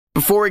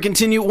Before we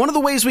continue, one of the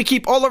ways we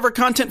keep all of our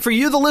content for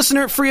you, the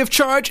listener, free of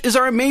charge is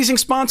our amazing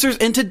sponsors,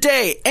 and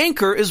today,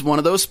 Anchor is one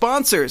of those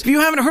sponsors. If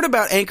you haven't heard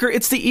about Anchor,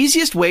 it's the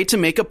easiest way to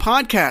make a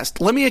podcast.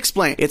 Let me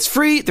explain. It's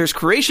free, there's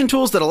creation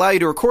tools that allow you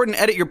to record and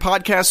edit your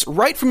podcasts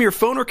right from your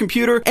phone or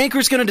computer.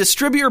 Anchor's going to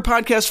distribute your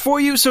podcast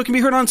for you so it can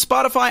be heard on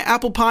Spotify,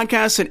 Apple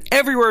Podcasts, and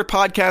everywhere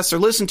podcasts are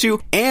listened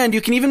to, and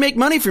you can even make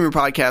money from your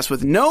podcast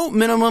with no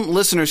minimum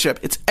listenership.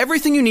 It's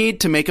everything you need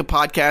to make a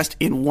podcast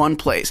in one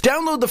place.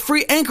 Download the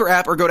free Anchor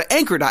app or go to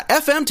anchor.fm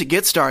to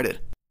get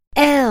started.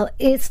 L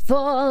is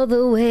for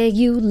the way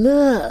you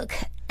look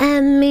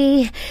at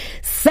me.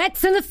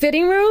 Sex in the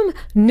fitting room,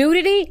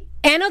 nudity,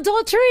 and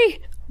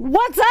adultery.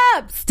 What's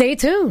up? Stay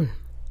tuned.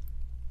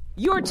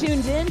 You're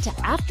tuned in to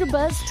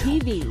AfterBuzz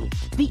TV,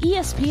 the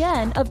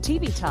ESPN of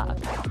TV talk.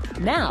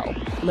 Now,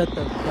 let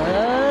the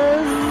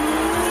buzz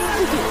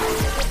begin.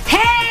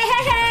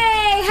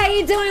 Hey, how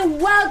you doing?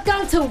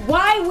 Welcome to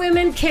Why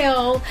Women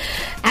Kill,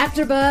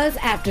 AfterBuzz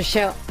After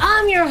Show.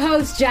 I'm your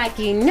host,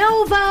 Jackie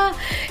Nova,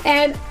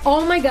 and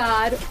oh my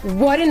God,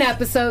 what an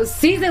episode.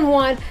 Season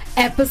 1,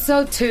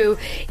 Episode 2.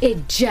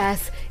 It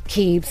just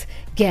keeps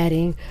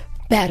getting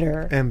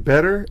better. And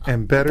better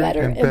and better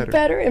and better. And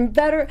better and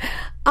better.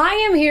 I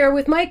am here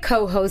with my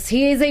co-host.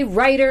 He is a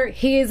writer.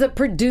 He is a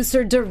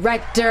producer,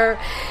 director,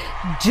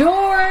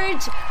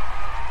 George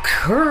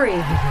Curry.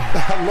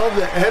 I love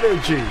the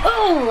energy.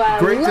 Oh, I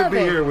Great love to be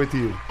it. here with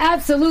you.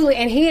 Absolutely.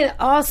 And he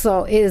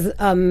also is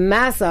a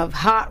massive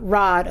hot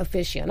rod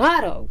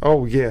aficionado.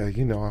 Oh, yeah.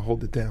 You know, I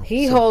hold it down.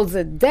 He holds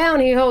it down.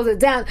 He holds it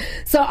down.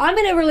 So I'm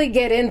going to really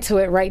get into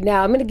it right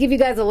now. I'm going to give you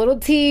guys a little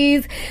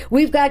tease.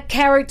 We've got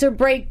character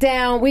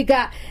breakdown. We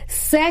got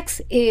sex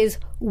is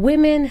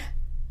women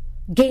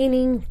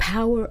gaining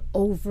power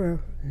over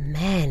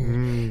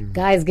men.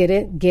 Guys, get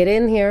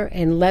in here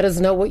and let us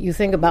know what you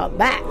think about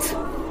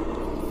that.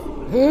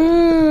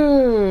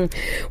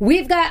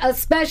 We've got a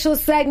special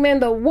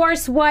segment, the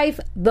worst wife,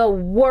 the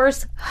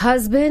worst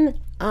husband.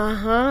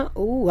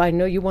 Ooh, I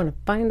know you want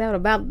to find out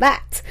about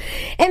that.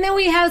 And then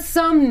we have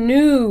some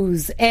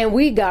news, and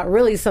we got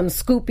really some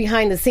scoop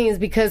behind the scenes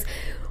because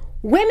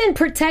women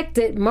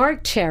protected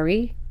Mark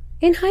Cherry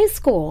in high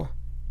school.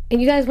 And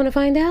you guys want to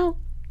find out?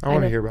 I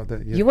want to hear about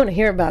that. Yeah. You want to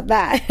hear about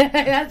that.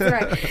 That's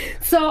right.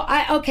 So,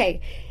 okay.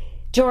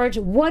 George,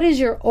 what is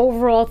your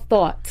overall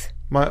thought?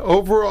 My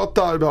overall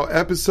thought about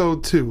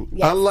episode 2.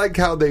 Yes. I like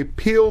how they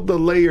peeled the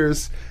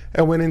layers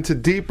and went into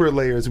deeper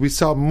layers. We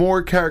saw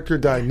more character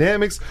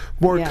dynamics,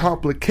 more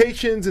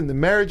complications in the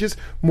marriages,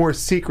 more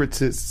secrets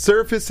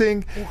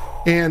surfacing.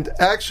 And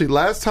actually,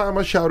 last time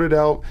I shouted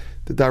out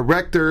the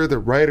director, the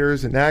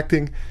writers, and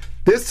acting.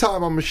 This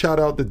time I'm going to shout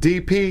out the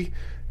DP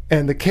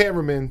and the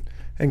cameraman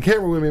and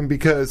camerawomen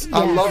because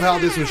I love how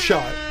this was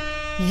shot.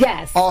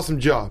 Yes. Awesome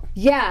job.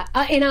 Yeah.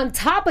 And on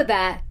top of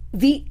that,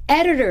 the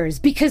editors,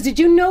 because did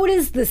you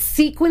notice the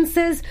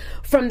sequences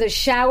from the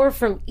shower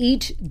from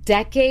each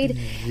decade?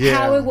 Yeah.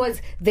 How it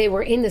was, they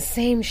were in the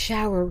same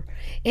shower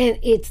and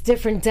it's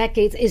different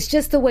decades. It's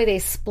just the way they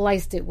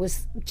spliced it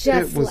was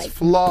just it was like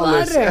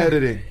flawless butter.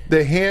 editing.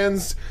 The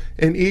hands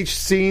in each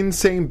scene,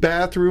 same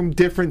bathroom,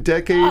 different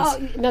decades.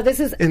 Oh, no, this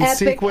is in epic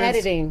sequence.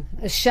 editing.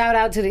 A shout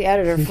out to the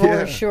editor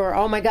for sure.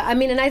 Oh my God. I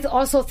mean, and I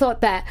also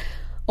thought that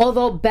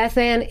although Beth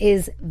Ann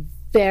is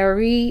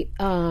very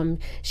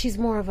she's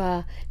more of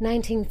a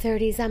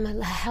 1930s I'm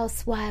a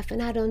housewife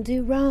and I don't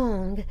do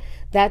wrong,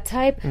 that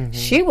type.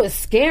 She was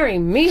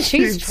scaring me.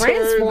 She's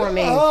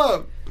transforming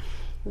up.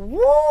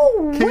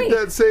 Woo, Keep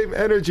that same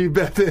energy,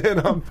 Beth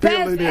Ann. I'm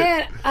feeling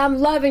it. I'm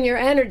loving your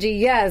energy.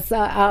 Yes,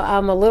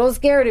 I'm a little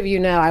scared of you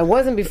now. I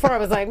wasn't before. I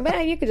was like,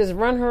 man, you could just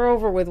run her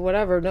over with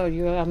whatever. No,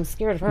 I'm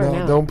scared of her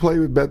now. Don't play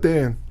with Beth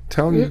Ann.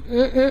 Telling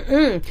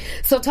you.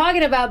 So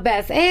talking about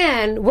Beth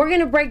Ann, we're going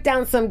to break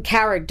down some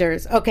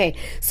characters. Okay,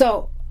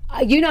 so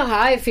you know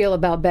how I feel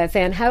about Beth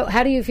Ann.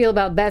 How do you feel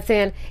about Beth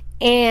Ann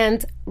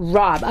and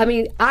Rob? I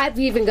mean, I've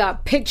even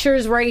got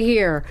pictures right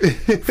here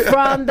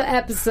from the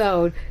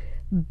episode.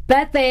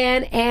 Beth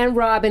Ann and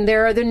Rob, and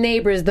there are the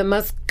neighbors, the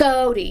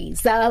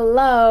Mosconis.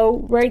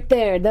 Hello, right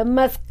there, the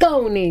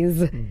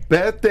Mosconis.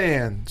 Beth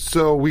Ann.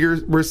 So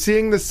we're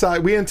seeing the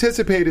side. We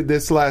anticipated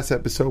this last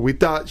episode. We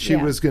thought she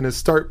was going to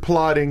start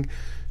plotting.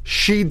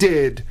 She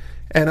did,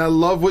 and I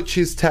love what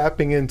she's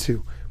tapping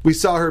into. We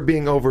saw her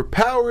being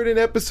overpowered in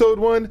episode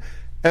 1.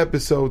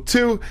 Episode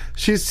 2,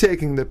 she's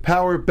taking the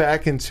power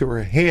back into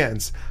her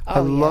hands. I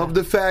love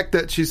the fact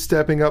that she's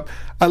stepping up.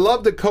 I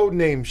love the code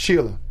name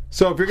Sheila.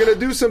 So if you're going to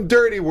do some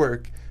dirty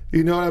work,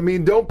 you know what I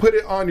mean? Don't put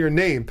it on your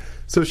name.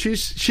 So she's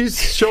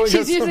showing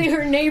us using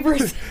her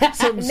neighbor's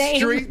some name.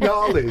 street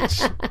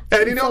knowledge.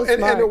 And you know, So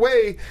in a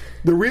way,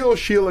 the real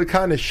Sheila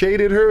kind of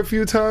shaded her a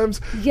few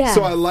times. Yes.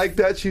 So I like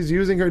that she's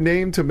using her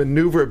name to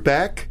maneuver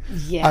back.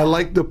 Yeah. I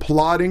like the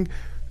plotting,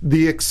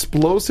 the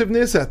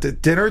explosiveness at the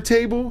dinner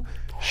table.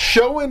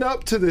 Showing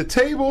up to the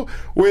table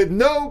with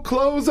no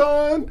clothes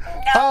on. No.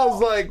 I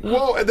was like,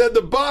 whoa. And then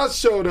the boss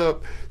showed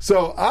up.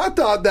 So I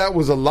thought that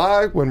was a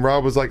lie when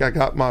Rob was like, I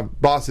got my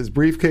boss's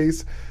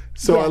briefcase.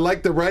 So I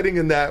like the writing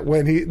in that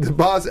when the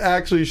boss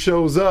actually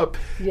shows up.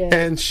 Yeah.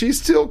 And she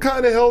still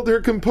kind of held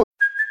her composure.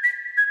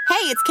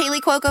 Hey, it's Kaylee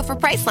Cuoco for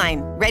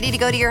Priceline. Ready to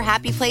go to your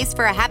happy place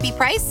for a happy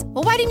price?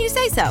 Well, why didn't you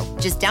say so?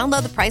 Just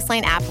download the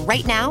Priceline app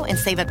right now and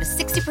save up to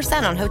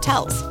 60% on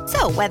hotels.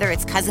 So whether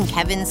it's Cousin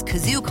Kevin's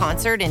Kazoo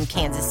Concert in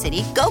Kansas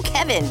City, go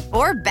Kevin,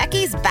 or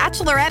Becky's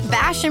Bachelorette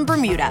Bash in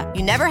Bermuda,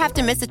 you never have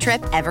to miss a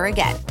trip ever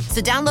again.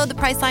 So download the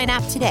Priceline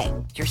app today.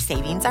 Your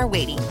savings are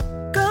waiting.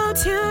 Go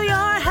to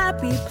your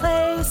happy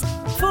place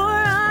for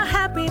a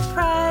happy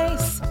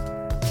price.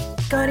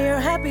 Go to your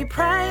happy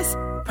price,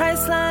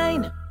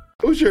 Priceline.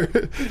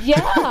 Yeah,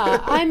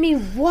 I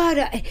mean,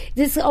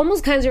 this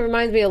almost kind of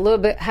reminds me a little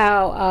bit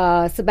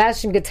how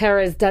Sebastian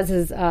Gutierrez does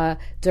his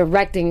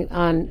directing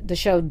on the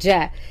show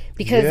Jet,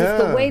 because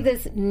it's the way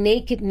this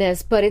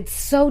nakedness, but it's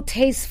so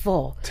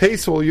tasteful.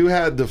 You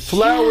had the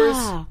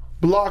flowers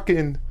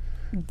blocking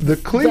the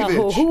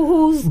cleavage,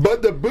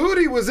 but the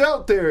booty was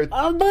out there.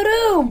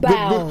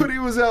 The booty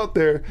was out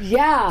there.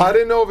 Yeah, I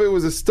didn't know if it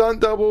was a stunt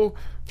double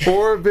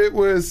or if it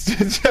was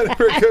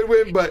Jennifer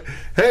Goodwin, but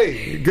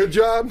hey, good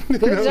job.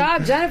 Good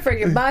job, Jennifer.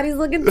 Your body's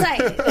looking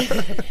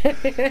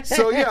tight.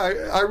 So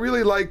yeah, I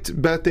really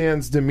liked Beth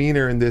Ann's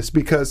demeanor in this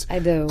because I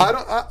do.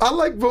 I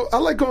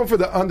like going for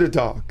the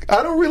underdog.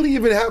 I don't really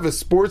even have a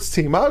sports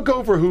team. I'll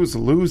go for who's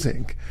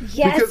losing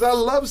because I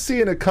love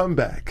seeing a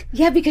comeback.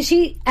 Yeah, because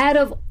she, out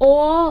of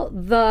all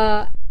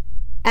the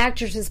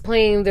actresses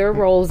playing their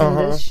roles in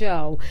this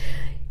show,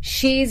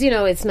 she's,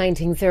 it's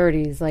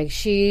 1930s. Like,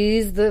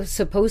 she's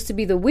supposed to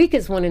be the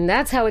weakest one, and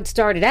that's how it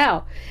started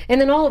out. And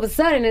then all of a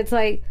sudden, it's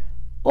like,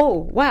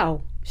 oh,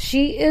 wow,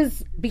 she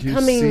is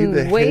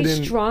becoming way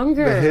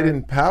stronger. The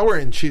hidden power,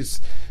 and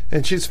she's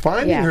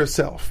finding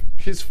herself.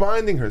 She's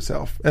finding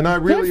herself, and I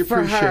really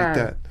appreciate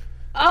that.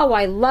 Oh,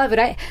 I love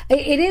it.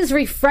 It is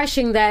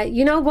refreshing that,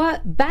 you know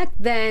what? Back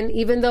then,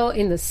 even though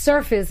in the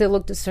surface it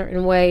looked a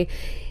certain way,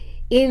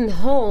 in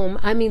home,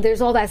 I mean,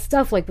 there's all that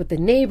stuff like with the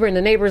neighbor, and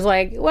the neighbor's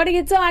like, what are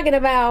you talking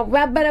about?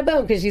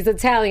 Because she's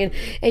Italian.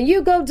 And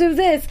you go do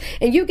this,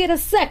 and you get a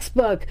sex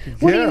book.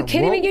 What are you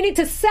kidding me? You need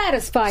to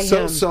satisfy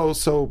him.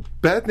 So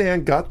Beth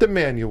Ann got the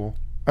manual.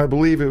 I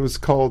believe it was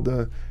called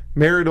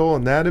Marital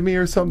Anatomy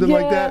or something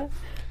like that.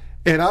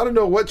 And I don't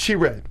know what she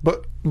read,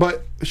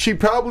 but she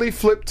probably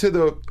flipped to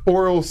the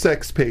oral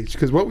sex page,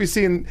 because what we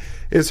see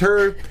is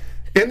her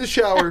in the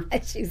shower.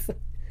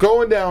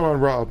 Going down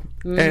on Rob,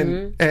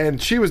 and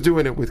she was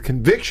doing it with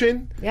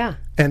conviction,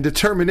 and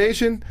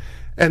determination,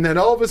 and then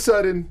all of a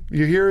sudden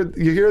you hear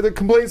the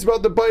complaints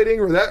about the biting,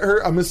 or that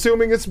hurt. I'm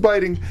assuming it's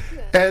biting,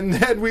 and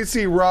then we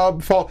see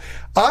Rob fall.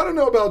 I don't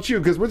know about you,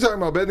 because we're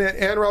talking about Beth Ann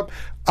and Rob.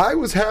 I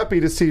was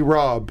happy to see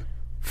Rob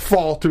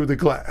fall through the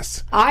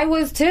glass. I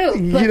was too,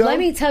 but let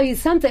me tell you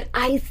something.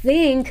 I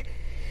think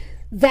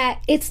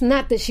that it's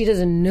not that she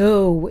doesn't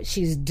know what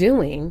she's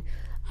doing.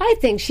 I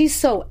think she's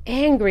so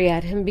angry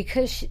at him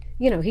because,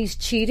 he's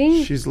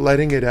cheating. She's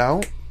letting it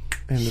out.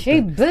 She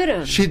bit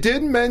him. She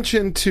did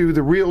mention to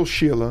the real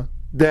Sheila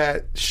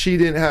that she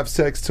didn't have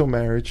sex till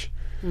marriage.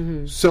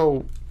 Mm-hmm.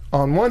 So,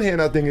 on one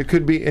hand, I think it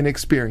could be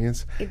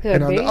inexperience.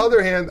 And on the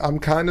other hand, I'm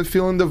kind of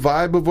feeling the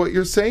vibe of what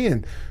you're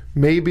saying.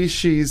 Maybe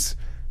she's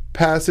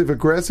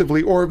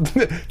passive-aggressively or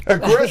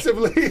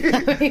aggressively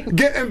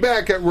getting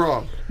back at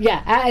Rob.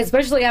 Yeah,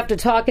 especially after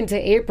talking to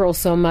April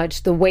so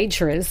much, the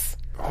waitress.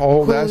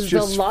 Oh, that's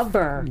just the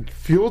lover.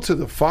 Fuel to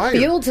the fire.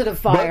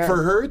 But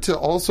for her to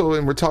also,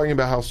 and we're talking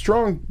about how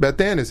strong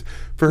Beth Ann is,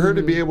 for her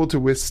to be able to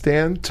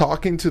withstand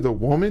talking to the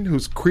woman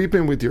who's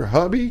creeping with your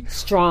hubby.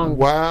 Strong.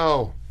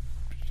 Wow.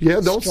 Yeah,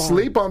 don't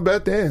sleep on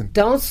Beth Ann.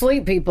 Don't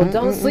sleep, people.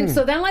 Don't sleep.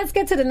 So then let's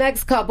get to the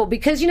next couple,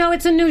 because,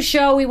 it's a new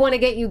show. We want to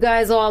get you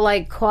guys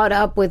all, caught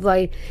up with,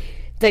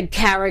 the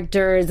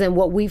characters and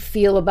what we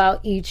feel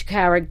about each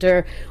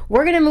character.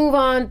 We're going to move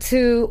on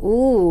to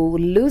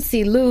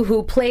Lucy Liu,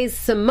 who plays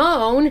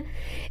Simone,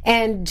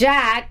 and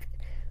Jack,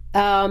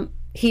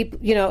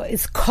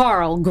 is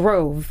Carl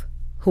Grove,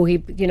 who he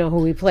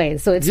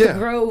plays. So it's the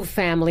Grove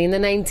family in the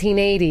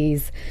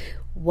 1980s.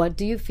 What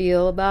do you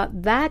feel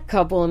about that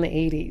couple in the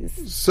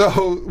 80s?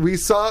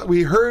 So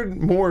we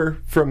heard more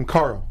from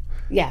Carl.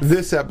 Yes.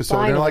 This episode.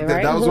 Finally, and I like that.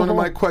 Right? That was one of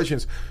my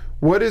questions.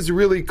 What is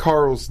really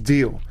Carl's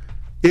deal?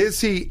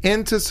 Is he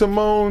into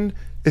Simone?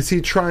 Is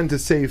he trying to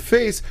save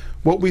face?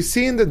 What we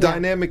see in the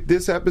dynamic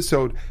this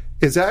episode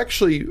is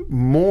actually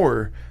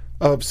more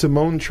of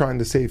Simone trying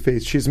to save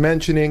face. She's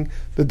mentioning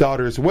the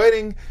daughter's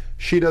wedding.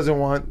 She doesn't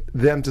want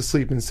them to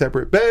sleep in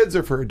separate beds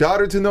or for her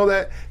daughter to know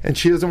that. And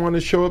she doesn't want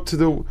to show up to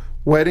the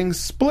wedding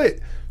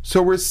split.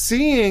 So we're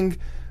seeing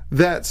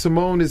that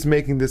Simone is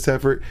making this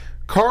effort.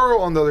 Carl,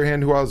 on the other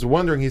hand, who I was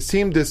wondering, he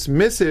seemed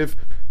dismissive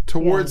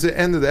towards the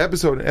end of the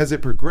episode. And as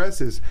it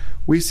progresses,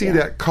 we see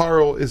that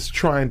Carl is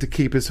trying to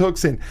keep his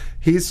hooks in.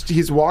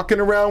 He's walking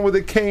around with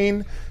a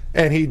cane,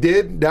 and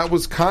that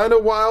was kind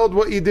of wild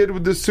what he did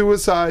with the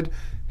suicide.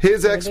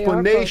 His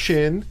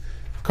explanation,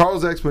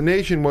 Carl's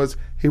explanation, was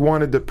he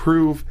wanted to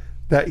prove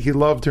that he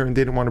loved her and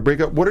didn't want to break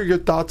up. What are your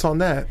thoughts on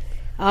that?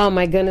 Oh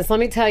my goodness, let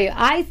me tell you,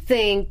 I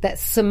think that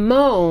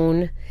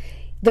Simone,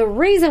 the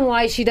reason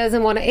why she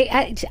doesn't want to,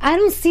 I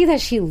don't see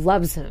that she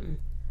loves him.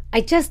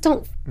 I just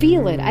don't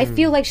feel it. I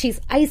feel like she's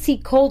icy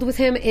cold with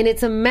him, and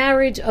it's a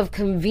marriage of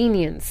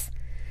convenience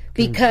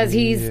because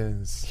he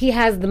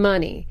has the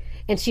money,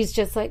 and she's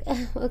just like,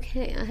 oh,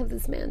 okay, I have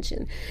this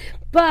mansion,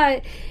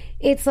 but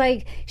it's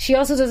like she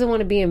also doesn't want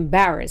to be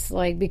embarrassed,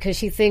 like because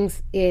she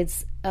thinks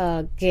it's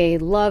a gay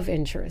love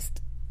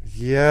interest.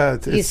 Yeah,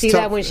 you see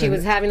tough. That when she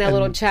was having that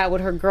little chat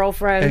with her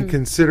girlfriend, and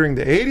considering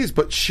the 80s,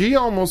 but she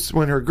almost,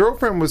 when her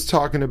girlfriend was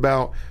talking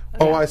about,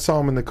 I saw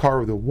him in the car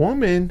with a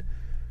woman.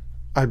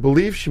 I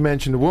believe she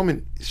mentioned a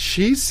woman.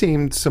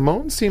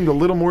 Simone seemed a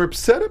little more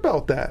upset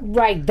about that.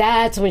 Right,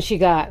 that's when she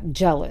got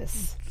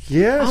jealous.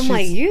 Yeah, I'm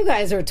like, you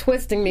guys are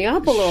twisting me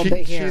up a little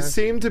bit here. She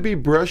seemed to be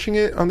brushing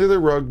it under the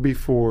rug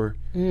before,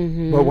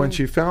 but when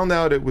she found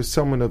out it was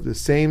someone of the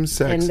same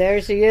sex, and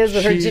there she is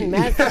with her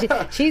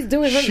gymnastics, she's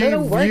doing her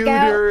little workout. She viewed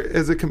her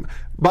as a.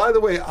 By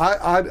the way,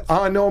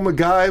 I know I'm a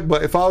guy,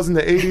 but if I was in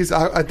the 80s,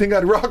 I think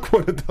I'd rock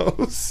one of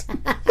those.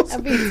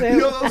 Me too. You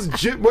know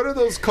what are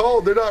those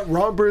called? They're not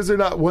rompers. They're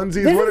not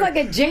onesies. This is like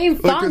a Jane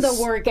Fonda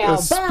workout.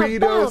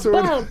 Speedos.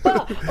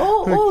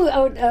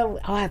 Oh,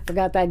 I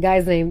forgot that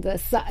guy's name. But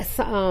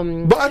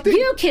I think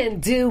you can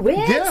do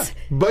it. Yeah,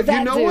 but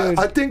you know what?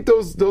 I think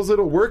those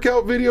little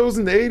workout videos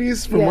in the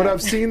 80s, from what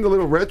I've seen, the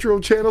little retro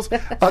channels,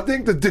 I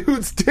think the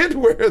dudes did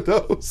wear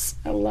those.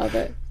 I love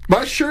it.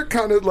 My shirt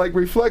kind of like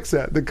reflects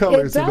that, the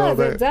colors and all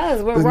that. It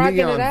does. We're rocking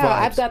it out.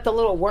 Vibes. I've got the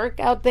little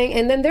workout thing.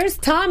 And then there's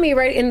Tommy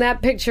right in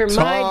that picture.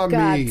 My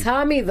God,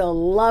 Tommy the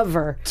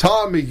lover.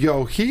 Tommy,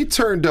 he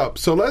turned up.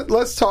 So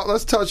let's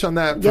touch on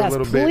that for a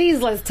little bit. Yes, please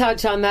let's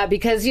touch on that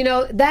because,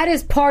 that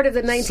is part of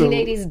the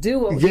 1980s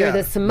duo here,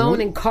 the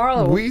Simone and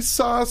Carl. We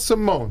saw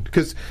Simone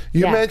because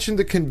you mentioned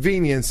the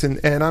convenience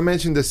and I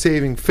mentioned the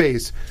saving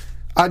face.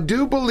 I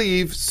do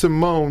believe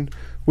Simone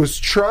was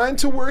trying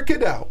to work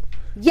it out.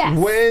 Yes.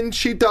 When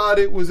she thought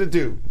it was a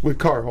dude with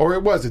Carl, or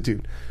it was a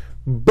dude.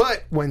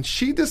 But when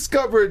she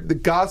discovered the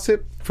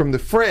gossip from the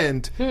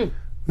friend,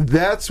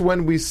 that's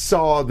when we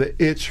saw the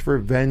itch for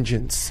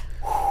vengeance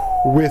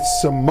with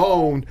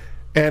Simone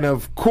and,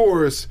 of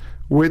course,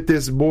 with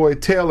this boy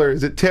Taylor.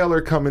 Is it Taylor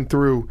coming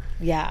through?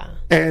 Yeah.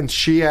 And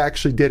she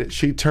actually did it.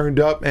 She turned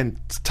up and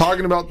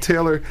talking about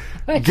Taylor,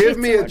 give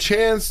me a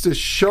chance to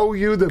show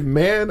you the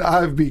man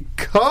I've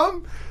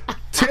become.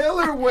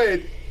 Taylor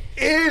went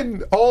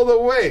in all the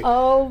way.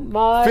 Oh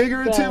my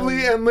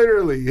figuratively God. And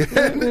literally.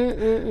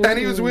 And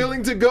he was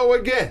willing to go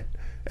again.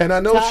 And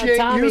I know she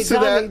ain't used to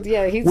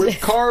that with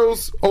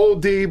Carl's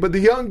old D, but the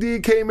young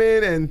D came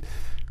in and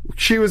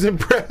she was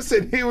impressed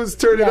and he was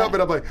turning up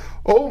and I'm like,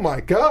 oh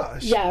my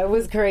gosh. Yeah, it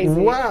was crazy.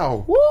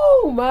 Wow.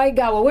 Woo, my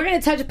God. Well, we're going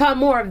to touch upon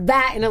more of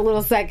that in a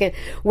little second.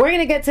 We're going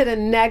to get to the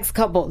next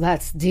couple.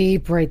 That's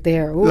deep right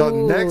there. Ooh, the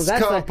next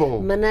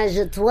couple. Menage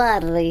a trois.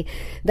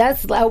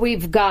 That's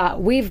we've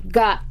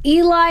got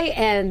Eli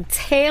and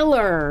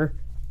Taylor.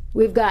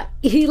 We've got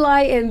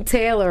Eli and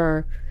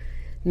Taylor.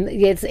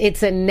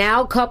 It's a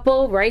now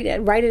couple, right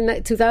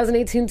in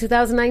 2018,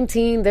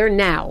 2019. They're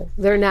now.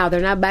 They're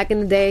not back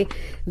in the day.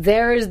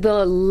 There's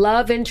the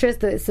love interest.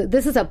 This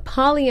is a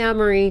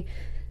polyamory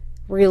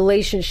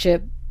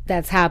relationship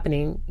that's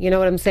happening. You know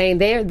what I'm saying?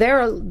 They're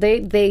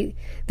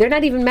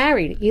not even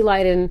married,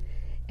 Eli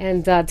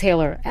and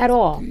Taylor, at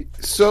all.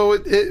 So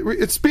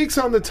it speaks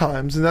on the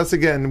times, and that's,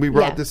 again, we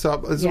brought this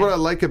up. This is what I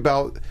like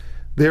about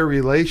their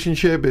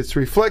relationship. It's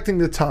reflecting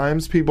the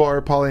times. People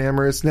are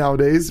polyamorous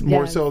nowadays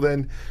more so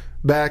than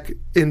back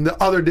in the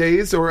other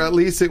days, or at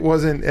least it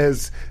wasn't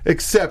as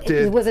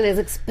accepted. It wasn't as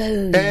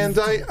exposed. And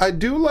I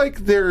do like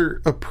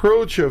their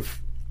approach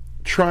of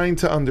trying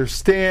to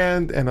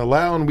understand and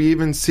allow, and we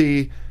even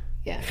see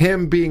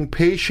him being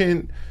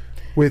patient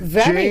with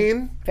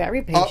Jane.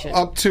 Very patient.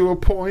 Up to a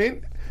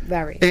point.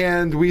 Very.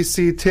 And we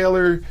see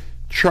Taylor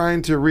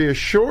trying to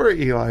reassure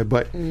Eli,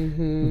 but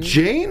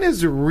Jane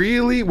is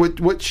really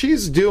what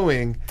she's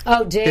doing.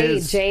 Oh, Jade.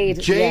 Is Jade.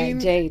 Is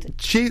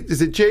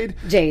it Jade?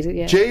 Jade,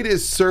 yeah. Jade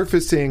is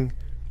surfacing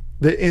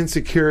the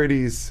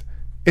insecurities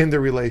in the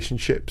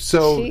relationship.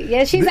 So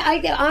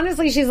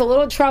honestly, she's a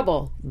little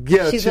trouble.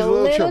 Yeah, she's a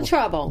little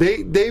trouble.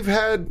 They've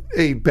had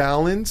a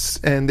balance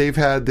and they've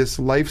had this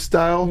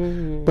lifestyle,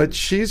 but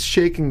she's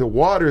shaking the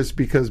waters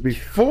because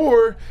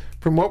before,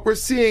 from what we're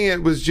seeing,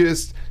 it was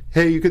just,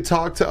 hey, you could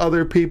talk to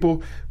other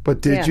people, but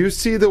did you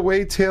see the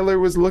way Taylor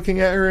was looking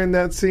at her in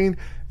that scene?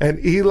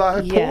 And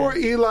Eli, poor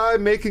Eli,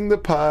 making the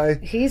pie.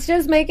 He's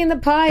just making the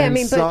pie. And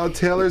saw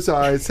Taylor's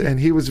eyes, and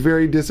he was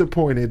very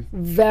disappointed.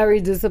 Very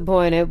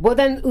disappointed. Well,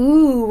 then,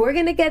 we're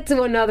going to get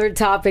to another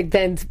topic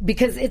then,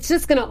 because it's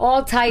just going to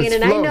all tie in.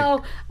 And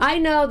I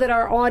know that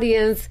our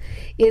audience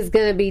is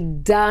going to be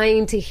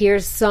dying to hear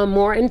some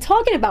more. And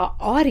talking about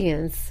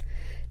audience,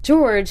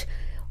 George,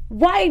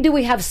 why do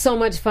we have so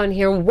much fun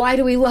here? Why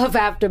do we love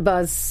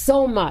AfterBuzz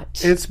so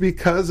much? It's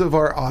because of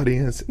our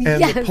audience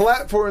and the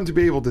platform to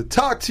be able to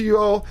talk to you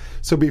all.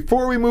 So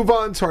before we move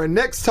on to our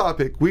next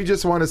topic, we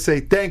just want to say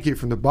thank you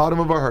from the bottom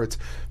of our hearts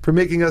for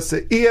making us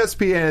the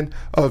ESPN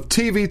of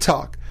TV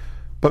talk.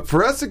 But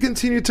for us to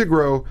continue to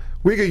grow,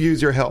 we could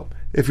use your help.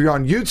 If you're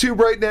on YouTube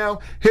right now,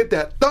 hit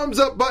that thumbs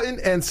up button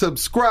and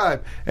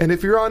subscribe. And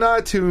if you're on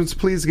iTunes,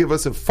 please give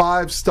us a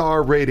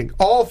 5-star rating.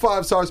 All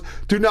 5 stars.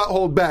 Do not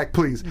hold back,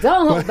 please.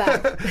 Don't hold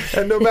back.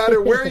 And no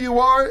matter where you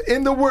are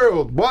in the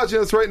world watching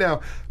us right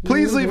now,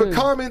 please leave a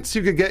comment so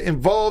you can get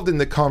involved in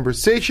the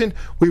conversation.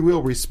 We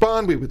will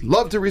respond. We would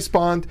love to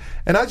respond.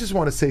 And I just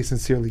want to say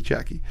sincerely,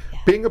 Jackie,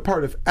 being a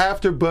part of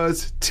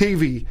AfterBuzz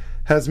TV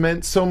has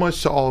meant so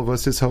much to all of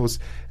us as hosts,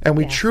 and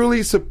we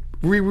truly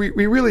we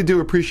really do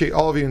appreciate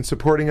all of you in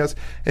supporting us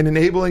and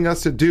enabling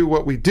us to do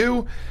what we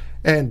do.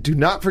 And do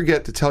not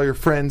forget to tell your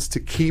friends to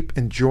keep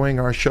enjoying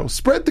our show.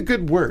 Spread the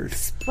good word.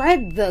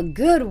 Spread the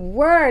good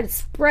word.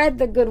 Spread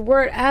the good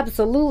word.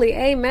 Absolutely.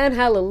 Amen.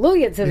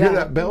 Hallelujah to that. You hear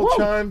that bell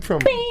chime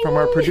from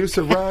our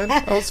producer, Ryan?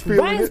 I was feeling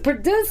Ryan's it.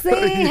 producing.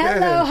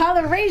 Hello,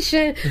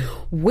 holleration.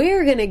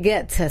 We're going to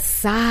get to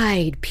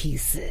side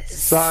pieces.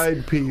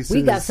 Side pieces.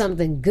 We got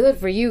something good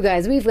for you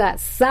guys. We've got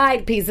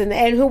side pieces.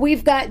 And who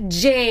we've got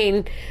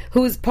Jane,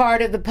 who's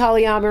part of the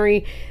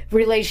polyamory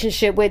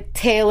relationship with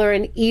Taylor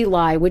and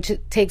Eli, which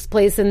takes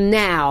place in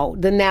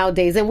the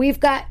nowadays. And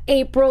we've got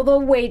April, the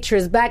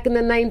waitress, back in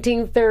the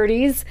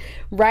 1930s,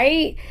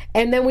 right?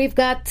 And then we've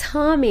got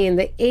Tommy in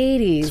the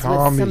 80s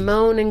with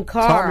Simone and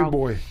Carl. Tommy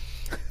boy.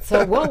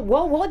 So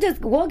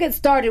we'll get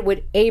started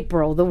with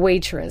April, the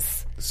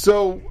waitress.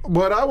 So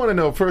what I want to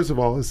know, first of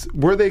all, is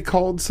were they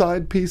called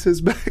side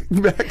pieces back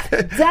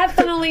then?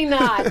 Definitely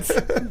not.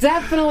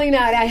 Definitely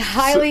not. I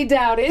highly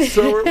doubt it.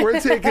 So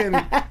we're taking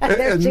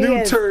a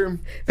new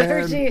term.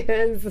 There she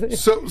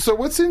is. So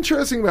what's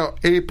interesting about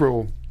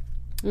April,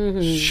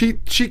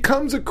 she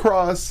comes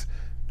across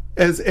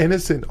as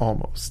innocent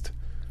almost.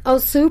 Oh,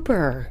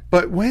 super.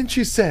 But when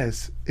she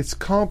says it's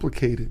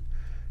complicated,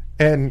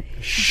 and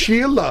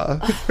Sheila,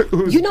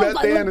 who's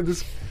Beth Ann in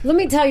this... Let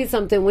me tell you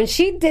something. When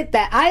she did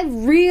that, I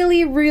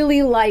really,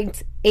 really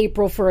liked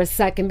April for a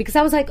second because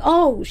I was like,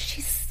 oh,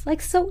 she's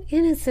like so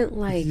innocent,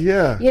 like,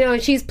 yeah, you know.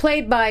 And she's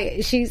played by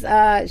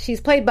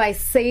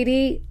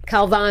Sadie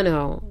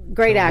Calvano,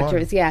 great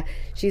actress. Yeah,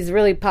 she's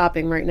really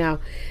popping right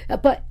now.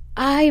 But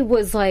I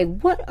was like,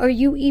 what are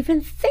you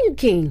even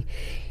thinking?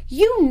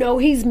 You know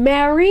he's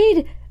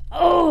married.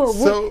 Oh,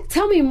 so,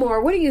 tell me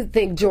more. What do you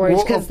think, George?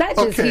 Because that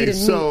just heated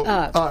me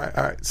up. All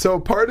right.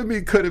 So part of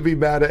me couldn't be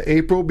mad at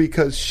April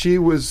because she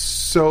was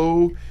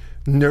so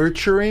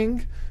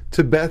nurturing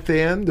to Beth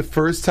Ann the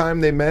first time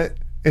they met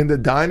in the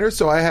diner.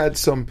 So I had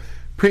some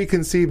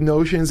preconceived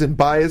notions and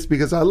bias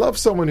because I love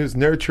someone who's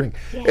nurturing.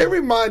 Yeah. It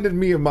reminded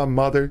me of my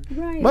mother.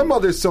 Right. My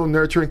mother's so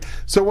nurturing.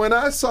 So when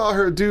I saw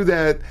her do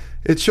that,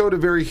 it showed a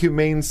very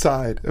humane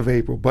side of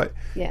April. But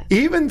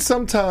even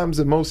sometimes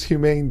the most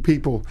humane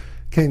people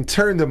can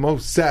turn the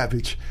most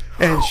savage.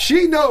 And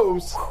she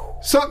knows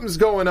something's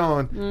going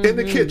on in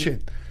the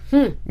kitchen.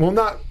 Well,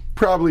 not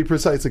probably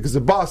precisely, because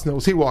the boss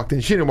knows he walked in.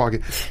 She didn't walk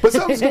in. But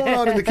something's going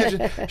on in the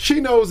kitchen. She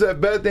knows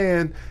that Beth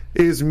Ann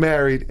is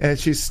married, and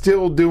she's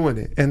still doing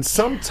it. And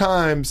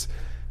sometimes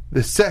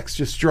the sex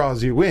just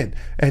draws you in,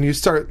 and you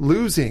start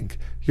losing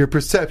your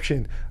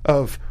perception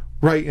of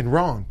right and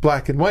wrong,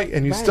 black and white,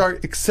 and you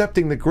start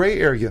accepting the gray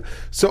area.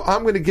 So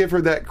I'm going to give her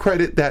that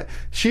credit that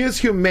she is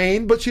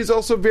humane, but she's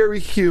also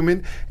very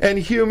human, and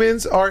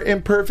humans are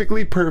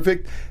imperfectly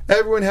perfect.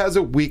 Everyone has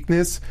a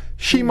weakness.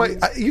 She might,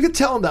 you can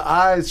tell in the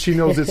eyes she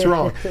knows it's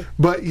wrong,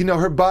 but you know,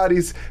 her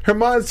mind's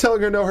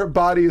telling her no, her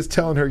body is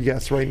telling her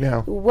yes right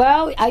now.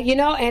 Well, you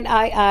know, and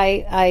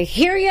I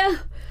hear you,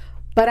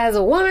 but as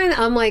a woman,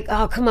 I'm like,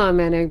 oh, come on,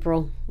 man,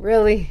 April,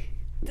 really?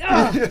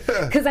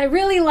 Because I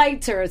really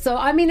liked her. So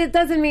I mean, it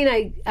doesn't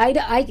mean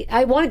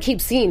I want to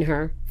keep seeing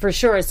her for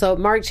sure. So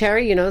Mark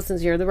Cherry, you know,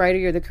 since you're the writer,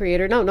 you're the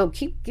creator,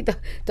 keep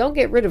don't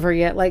get rid of her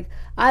yet. Like,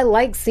 I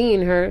like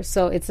seeing her,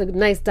 so it's a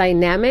nice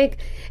dynamic,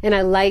 and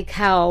I love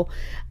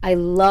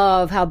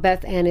how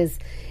Beth Ann is.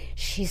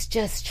 She's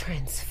just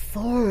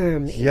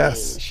transformed.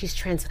 Yes,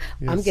 Yes.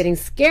 I'm getting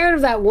scared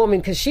of that woman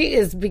because she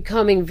is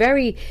becoming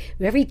very,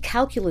 very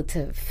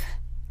calculative.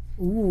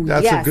 Ooh,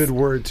 that's a good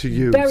word to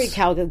use. Very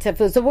calculative.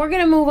 So we're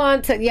going to move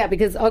on to,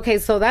 because, okay,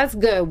 so that's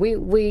good.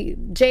 We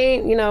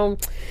Jane, you know,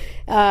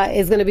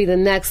 is going to be the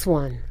next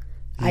one.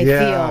 I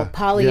feel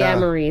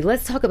polyamory. Yeah.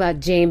 Let's talk about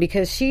Jane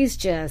because she's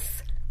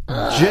just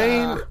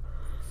Jane.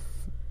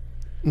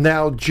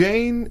 Now,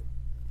 Jane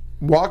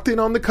walked in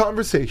on the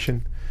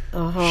conversation.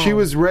 She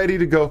was ready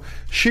to go.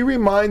 She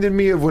reminded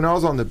me of when I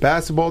was on the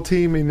basketball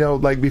team. You know,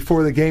 like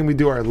before the game, we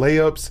do our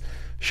layups.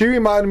 She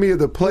reminded me of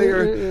the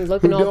player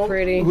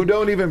who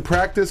don't even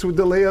practice with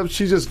the layups.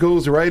 She just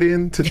goes right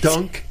in to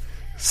dunk.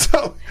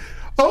 So,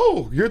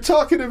 you're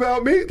talking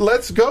about me?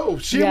 Let's go.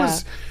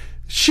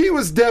 She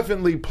was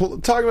definitely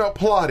talking about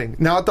plotting.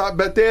 Now, I thought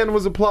Beth Ann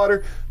was a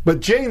plotter, but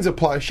Jane's a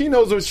plotter. She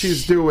knows what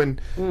she's doing,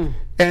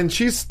 and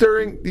she's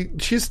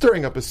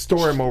stirring up a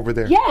storm over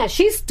there. Yeah,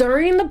 she's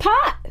stirring the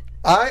pot.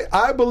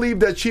 I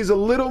believe that she's a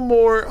little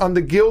more on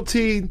the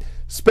guilty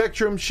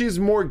spectrum. She's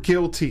more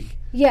guilty.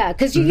 Yeah,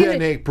 because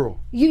than April.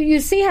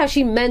 You see how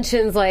she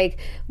mentions, like,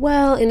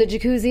 well, in the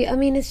jacuzzi, I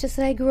mean, it's just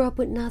that I grew up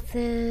with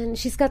nothing.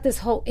 She's got this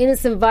whole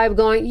innocent vibe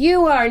going,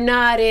 you are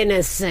not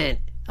innocent.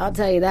 I'll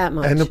tell you that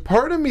much. And a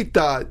part of me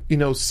thought,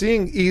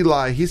 seeing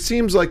Eli, he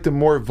seems like the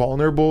more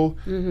vulnerable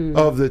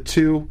of the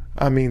two.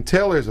 I mean,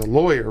 Taylor's a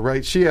lawyer,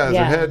 right? She has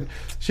a head,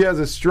 she has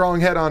a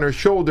strong head on her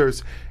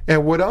shoulders.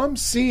 And what I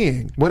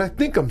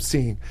think I'm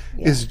seeing,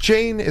 is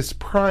Jane is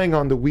prying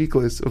on the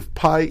weakness of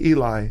Pi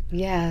Eli.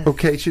 Yes.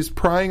 Okay, she's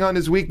prying on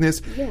his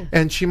weakness,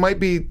 and she might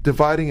be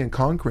dividing and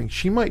conquering.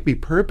 She might be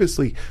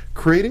purposely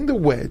creating the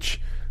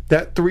wedge,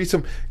 that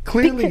threesome.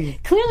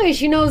 Clearly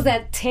she knows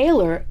that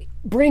Taylor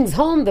brings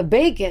home the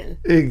bacon.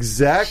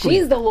 Exactly.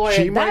 She's the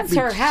lawyer. That's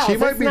her house. She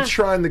might be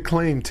trying to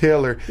claim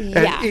Taylor,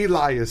 and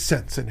Eli is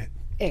sensing it.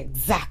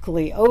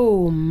 Exactly.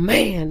 Oh,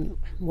 man.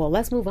 Well,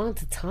 let's move on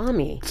to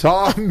Tommy.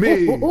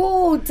 Tommy.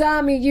 Oh,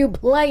 Tommy, you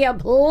player.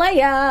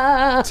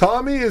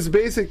 Tommy is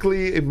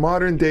basically a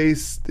modern day,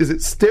 is it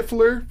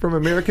Stifler from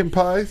American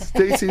Pie?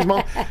 Stacy's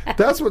mom?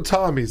 That's what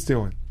Tommy's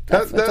doing.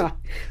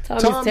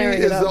 Tommy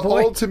is the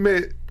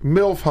ultimate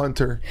MILF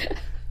hunter.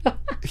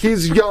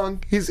 He's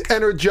young. He's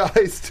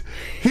energized.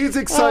 He's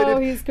excited. Oh,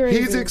 he's crazy.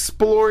 He's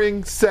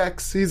exploring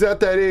sex. He's at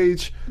that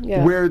age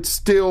where it's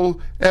still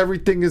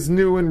everything is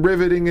new and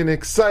riveting and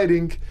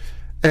exciting.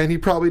 And he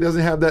probably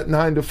doesn't have that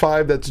 9 to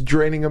 5 that's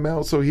draining him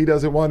out, so he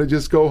doesn't want to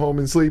just go home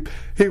and sleep.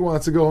 He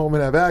wants to go home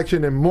and have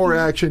action and more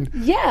action.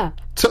 Yeah.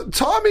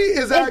 Tommy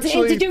is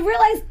actually... Did you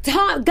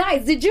realize,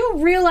 guys, did you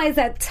realize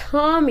that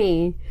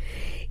Tommy's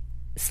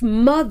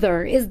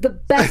mother is the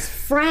best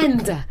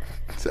friend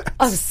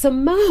of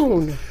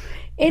Simone?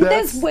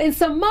 And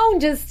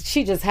Simone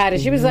she just had it.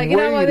 She was like, you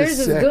know what, there's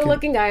this good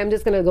looking guy, I'm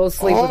just going to go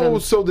sleep with him. Oh,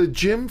 so the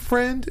gym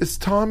friend is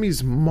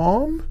Tommy's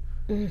mom?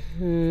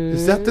 Mm-hmm.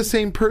 Is that the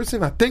same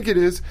person? I think it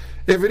is.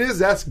 If it is,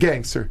 that's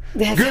gangster.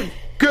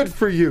 Good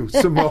for you,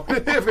 Simone,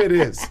 if it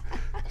is.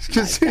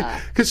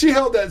 Because she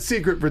held that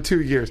secret for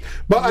 2 years.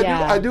 But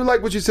I do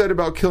like what you said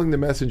about killing the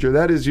messenger.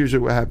 That is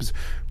usually what happens.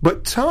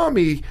 But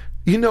Tommy,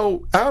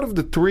 out of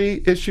the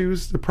 3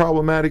 issues, the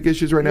problematic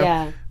issues right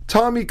now,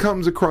 Tommy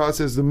comes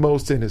across as the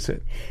most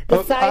innocent.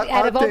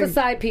 Out of all the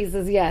side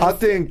pieces, yes. I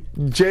think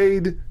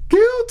Jade,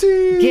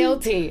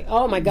 guilty.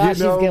 Oh my gosh,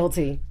 she's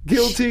guilty.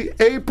 Guilty.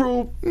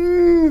 April,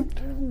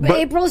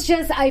 April's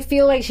just, I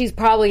feel like she's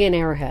probably an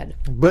airhead.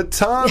 But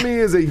Tommy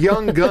is a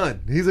young gun.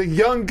 He's a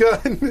young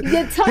gun.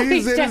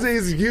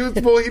 He's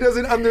youthful. He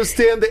doesn't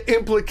understand the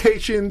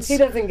implications. He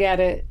doesn't get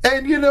it.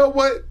 And you know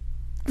what?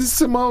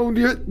 Simone,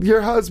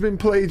 your husband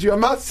played you.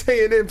 I'm not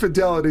saying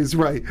infidelity is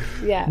right.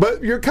 Yeah.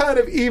 But you're kind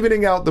of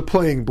evening out the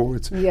playing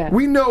boards. Yeah.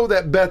 We know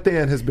that Beth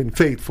Ann has been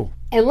faithful.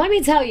 And let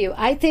me tell you,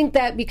 I think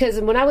that because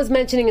when I was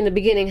mentioning in the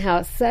beginning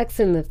how sex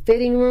in the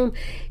fitting room,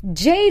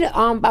 Jade,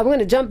 I'm going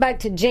to jump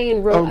back to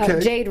Jade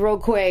real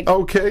quick.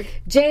 Okay.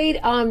 Jade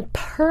on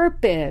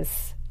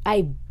purpose,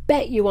 I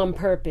bet you on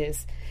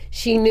purpose,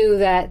 she knew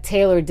that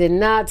Taylor did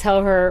not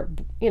tell her,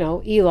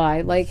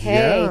 Eli, like,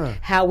 hey,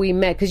 how we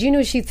met. Because you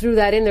knew she threw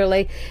that in there.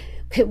 Like,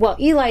 well,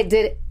 Eli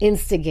did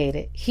instigate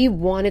it. He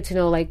wanted to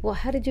know, like, well,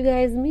 how did you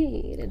guys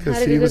meet?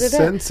 Because he was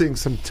sensing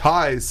some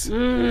ties,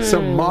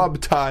 some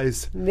mob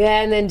ties. Yeah,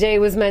 and then Jay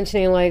was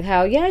mentioning, like,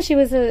 how,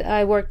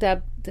 I worked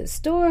at the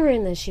store,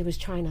 and then she was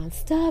trying on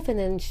stuff, and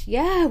then,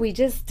 we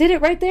just did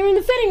it right there in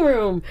the fitting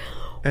room.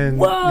 And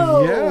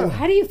whoa!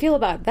 How do you feel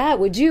about that?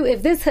 Would you,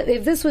 if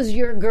this was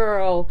your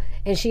girl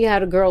and she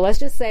had a girl, let's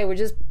just say would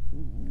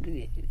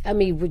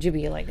you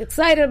be like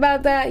excited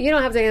about that? You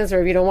don't have to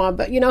answer if you don't want,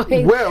 but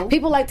hey,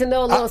 people like to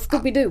know a little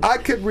Scooby Doo. I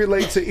could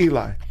relate to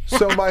Eli.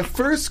 So my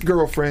first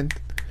girlfriend,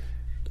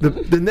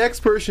 the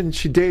next person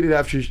she dated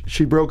after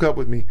she broke up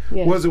with me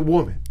was a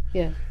woman.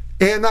 Yeah.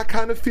 And I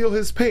kind of feel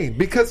his pain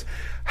because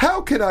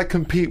how can I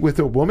compete with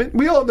a woman?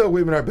 We all know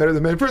women are better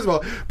than men, first of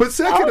all. But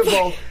second of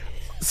all,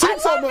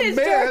 since I'm a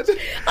man,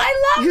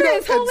 I love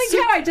this. Holy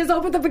cow! I just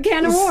opened up a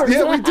can of worms.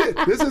 Yeah, we did.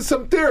 This is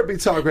some therapy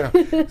talk now.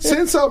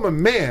 Since I'm a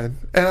man,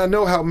 and I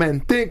know how men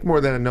think more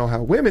than I know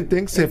how women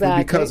think, simply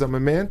because I'm a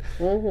man,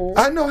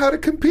 I know how to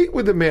compete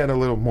with a man a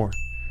little more.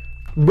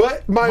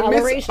 But my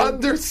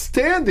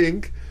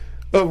misunderstanding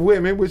of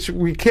women, which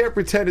we can't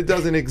pretend it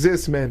doesn't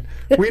exist, men,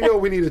 we know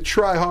we need to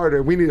try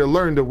harder. We need to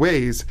learn the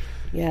ways.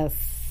 Yes.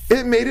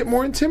 It made it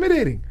more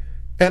intimidating.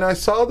 And I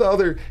saw the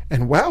other,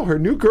 and wow, her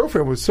new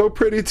girlfriend was so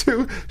pretty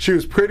too. She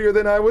was prettier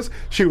than I was.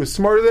 She was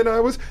smarter than I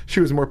was.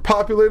 She was more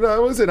popular than I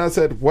was. And I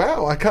said,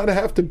 wow, I kind of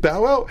have to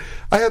bow out.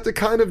 I have to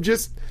kind of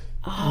just,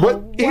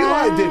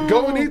 Eli did,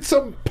 go and eat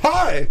some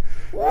pie.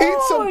 Eat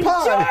some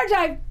pie. George,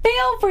 I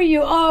feel for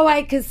you. Oh,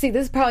 I can see.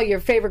 This is probably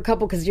your favorite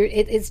couple because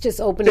it's just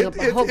opening up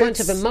a whole bunch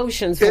of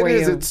emotions for you.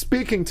 It is. It's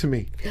speaking to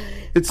me.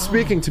 It's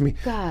speaking to me.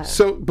 God.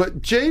 So,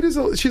 but Jade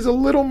she's a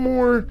little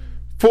more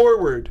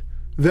forward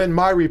than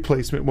my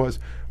replacement was.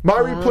 My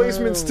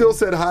replacement still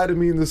said hi to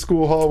me in the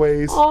school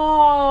hallways.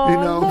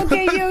 Oh, look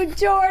at you,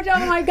 George.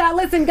 Oh, my God.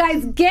 Listen,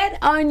 guys, get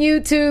on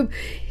YouTube.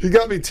 You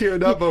got me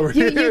teared up over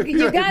here.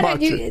 You got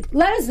it.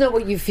 Let us know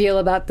what you feel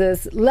about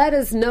this. Let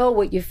us know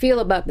what you feel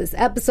about this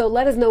episode.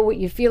 Let us know what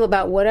you feel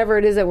about whatever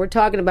it is that we're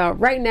talking about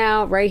right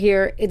now, right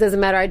here. It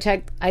doesn't matter. I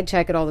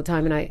check it all the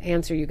time, and I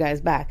answer you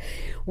guys back.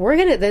 We're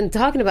going to then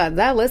talking about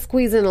that. Let's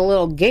squeeze in a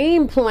little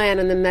game plan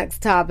in the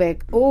next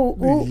topic.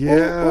 Ooh,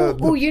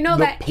 you know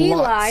that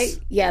plots.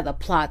 Eli, the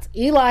plots.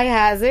 Eli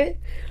has it.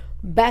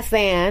 Beth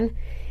Ann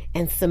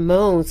and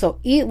Simone. So,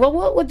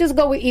 we'll just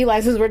go with Eli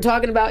since we're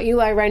talking about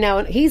Eli right now.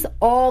 And he's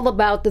all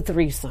about the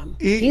threesome.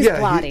 He's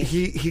plotting.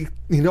 He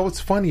you know what's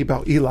funny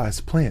about Eli's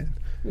plan?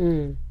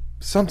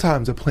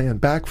 Sometimes a plan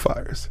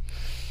backfires.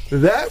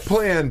 That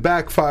plan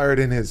backfired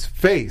in his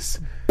face.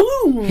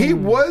 Boom! He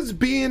was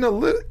being a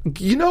little,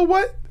 you know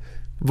what?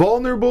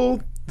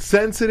 Vulnerable,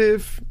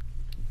 sensitive,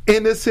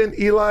 innocent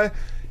Eli.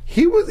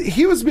 He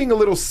was being a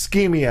little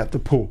schemy at the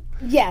pool.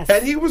 Yes.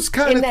 And he was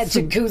kind of... in that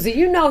jacuzzi.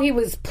 You know he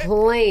was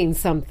playing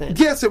something.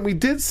 Yes, and we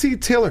did see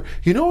Taylor.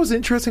 You know what was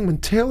interesting? When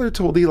Taylor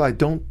told Eli,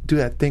 don't do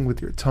that thing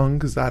with your tongue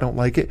because I don't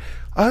like it,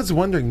 I was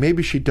wondering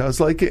maybe she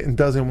does like it and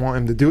doesn't want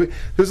him to do it.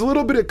 There's a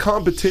little bit of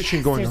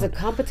competition going on. There's a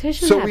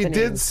competition So happening. we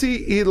did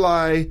see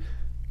Eli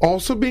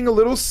also being a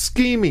little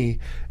schemy.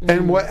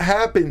 And what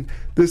happened,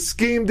 the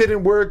scheme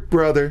didn't work,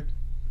 brother,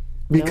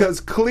 because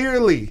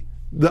clearly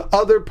the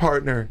other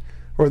partner...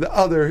 or the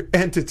other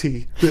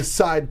entity, the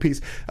side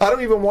piece. I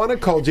don't even want to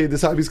call Jade the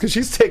side piece because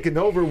she's taking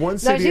over one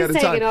city at a time. No,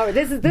 she's taking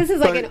over. This is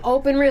like an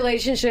open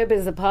relationship.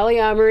 It's a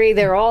polyamory.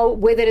 They're all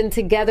with it and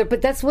together.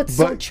 But that's what's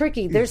so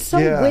tricky. They're so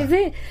with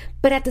it,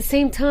 but at the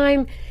same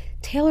time,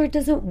 Taylor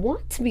doesn't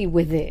want to be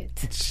with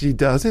it. She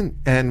doesn't.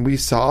 And we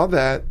saw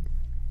that,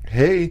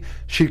 hey,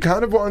 she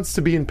kind of wants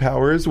to be in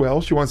power as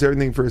well. She wants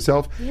everything for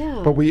herself.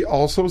 Yeah. But we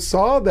also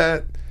saw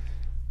that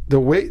the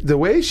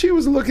way she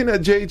was looking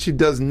at Jade, she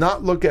does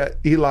not look at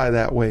Eli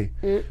that way.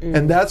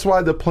 And that's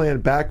why the plan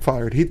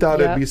backfired. He thought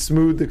it'd be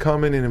smooth to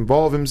come in and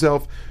involve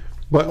himself,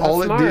 but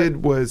all it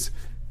did was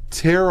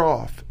tore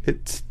off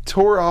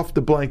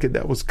the blanket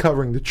that was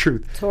covering the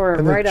truth. Tore it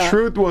and right the up.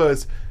 truth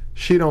was,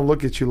 she don't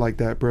look at you like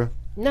that, bro.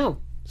 No.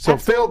 So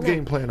failed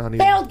game plan on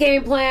Eli. Failed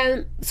game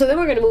plan. So then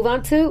we're going to move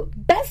on to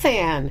Beth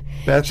Ann.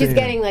 She's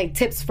getting like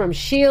tips from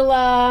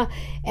Sheila,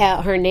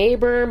 her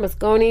neighbor,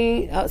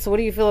 Moscone. So what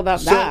do you feel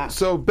about that?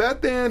 So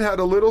Beth Ann had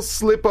a little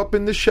slip up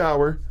in the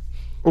shower,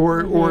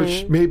 or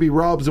maybe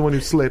Rob's the one who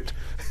slipped.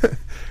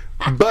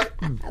 But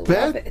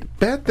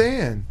Beth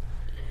Ann,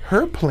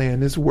 her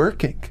plan is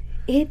working.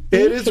 It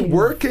is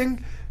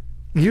working.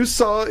 You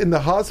saw in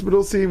the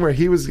hospital scene where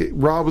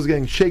Rob was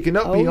getting shaken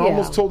up. He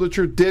almost told the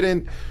truth,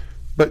 didn't.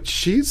 But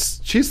she's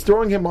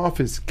throwing him off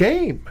his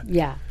game.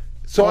 Yeah.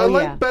 So I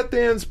like Beth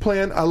Ann's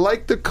plan. I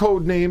like the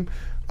code name.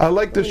 I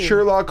like the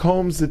Sherlock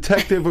Holmes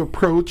detective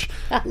approach.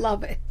 I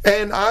love it.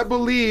 And I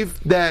believe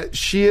that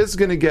she is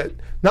going to get,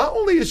 not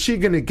only is she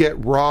going to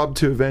get Rob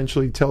to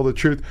eventually tell the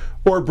truth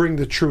or bring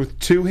the truth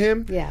to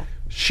him,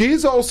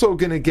 she's also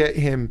going to get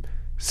him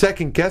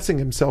second guessing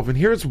himself. And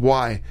here's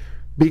why.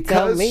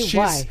 Because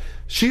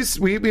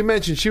we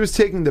mentioned she was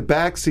taking the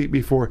back seat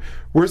before.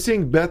 We're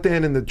seeing Beth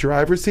Ann in the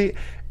driver's seat.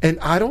 And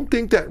I don't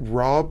think that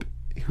Rob,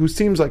 who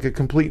seems like a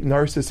complete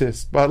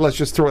narcissist, but let's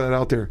just throw that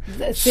out there.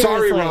 Seriously.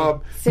 Sorry,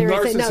 Rob.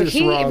 Seriously. No,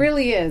 he Rob.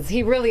 really is.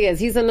 He really is.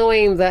 He's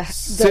annoying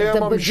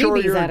Sam, I'm sure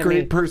you're a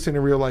great person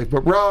in real life.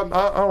 But Rob,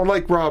 I don't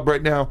like Rob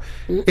right now.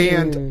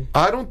 And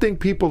I don't think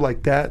people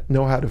like that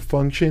know how to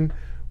function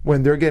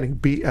when they're getting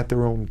beat at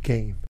their own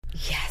game.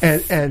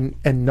 Yes. And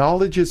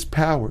knowledge is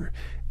power.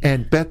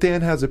 And Beth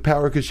Ann has a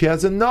power because she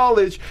has a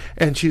knowledge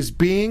and she's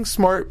being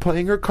smart,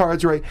 playing her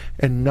cards right,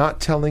 and not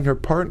telling her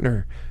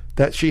partner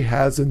that she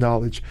has the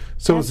knowledge.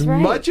 So That's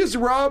much as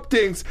Rob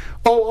thinks,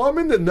 oh, I'm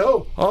in the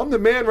know, I'm the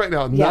man right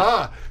now.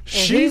 Nah,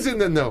 she's in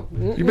the know.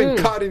 You've been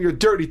caught in your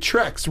dirty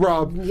tricks,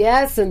 Rob.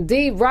 Yes,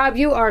 indeed. Rob,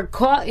 you are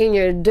caught in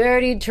your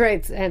dirty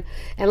tricks. And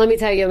let me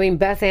tell you, I mean,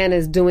 Beth Ann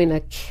is doing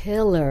a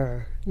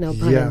killer, no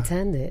pun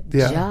intended,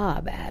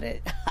 job at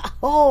it.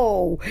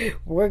 Oh,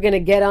 we're going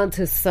to get on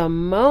to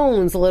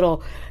Simone's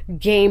little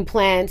game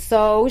plan.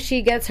 So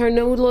she gets her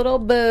new little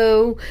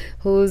boo,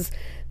 who's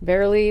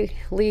barely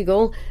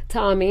legal,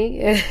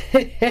 Tommy.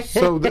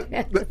 So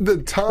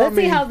the Tommy... Let's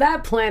see how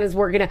that plan is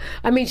working out.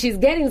 I mean, she's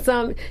having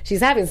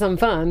some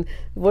fun.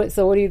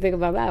 So what do you think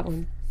about that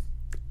one?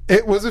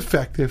 It was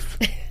effective.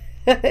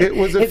 It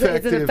was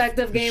effective. It's an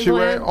effective game plan. She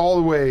went all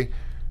the way.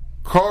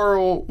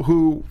 Carl,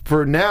 who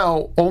for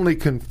now only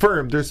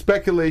confirmed, there's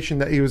speculation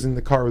that he was in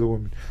the car with a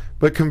woman,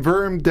 but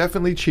confirmed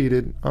definitely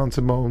cheated on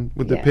Simone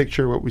with the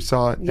picture, what we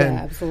saw. Yeah,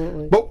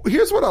 absolutely. But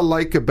here's what I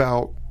like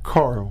about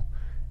Carl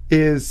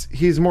is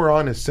he's more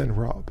honest than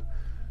Rob.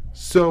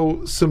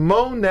 So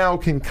Simone now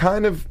can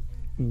kind of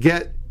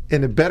get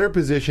in a better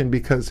position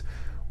because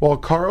while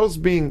Carl's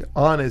being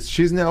honest,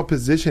 she's now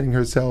positioning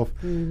herself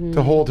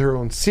to hold her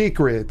own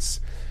secrets.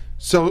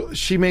 So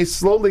she may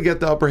slowly get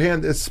the upper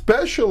hand,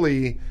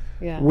 especially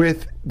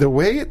with the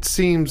way it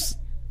seems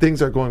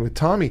things are going with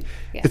Tommy.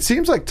 It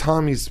seems like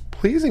Tommy's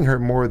pleasing her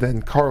more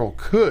than Carl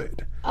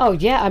could. Oh,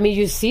 yeah. I mean,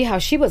 you see how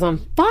she was on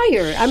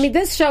fire. I mean,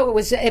 this show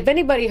was, if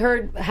anybody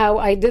heard how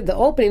I did the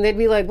opening, they'd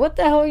be like, what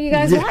the hell are you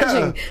guys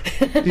watching?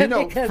 You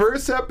know,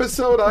 first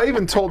episode,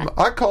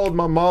 I called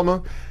my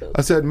mama.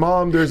 I said,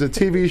 Mom, there's a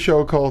TV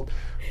show called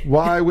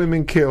Why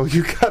Women Kill.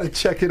 You got to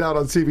check it out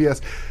on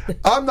CBS.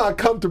 I'm not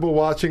comfortable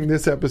watching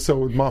this episode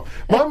with Mom.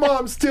 My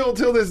mom still,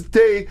 till this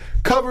day,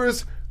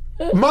 covers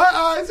my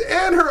eyes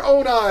and her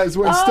own eyes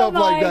when stuff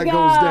like that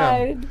goes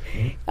down.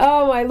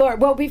 Oh my Lord!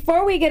 Well,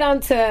 before we get on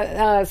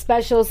to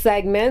special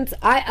segments,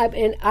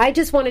 I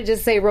just want to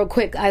just say real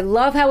quick, I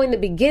love how in the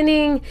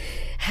beginning,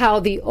 how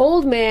the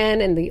old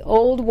man and the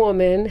old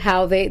woman,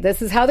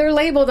 this is how they're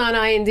labeled on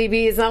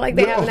IMDb. It's not like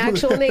they have an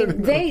actual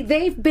name.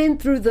 They've been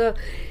through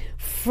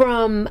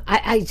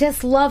I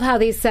just love how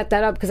they set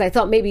that up, because I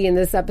thought maybe in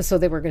this episode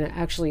they were going to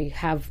actually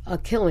have a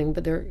killing,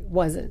 but there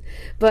wasn't.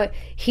 But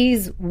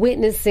he's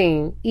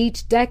witnessing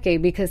each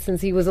decade, because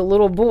since he was a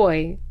little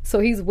boy, so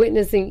he's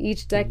witnessing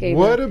each decade.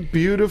 What a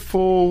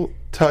beautiful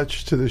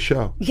touch to the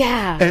show.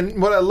 Yeah.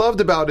 And what I loved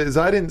about it is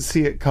I didn't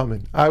see it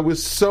coming. I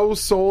was so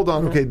sold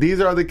on, okay, these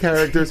are the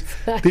characters.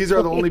 These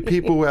are the only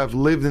people who have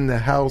lived in the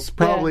house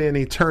probably in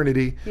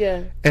eternity.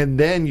 Yeah. And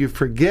then you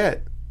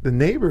forget the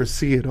neighbors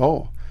see it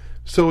all.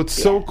 So it's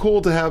so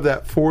cool to have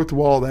that fourth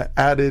wall, that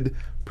added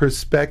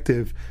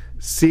perspective,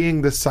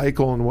 seeing the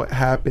cycle and what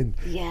happened.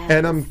 Yes.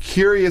 And I'm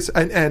curious,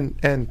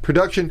 and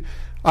production,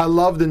 I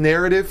love the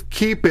narrative.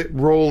 Keep it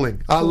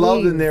rolling. I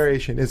love the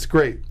narration. It's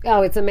great.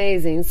 Oh, it's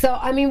amazing. So,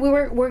 I mean,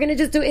 we're going to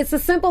just it's a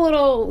simple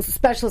little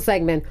special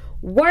segment.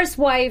 Worst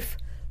wife,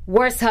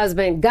 worst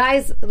husband.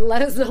 Guys,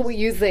 let us know what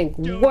you think.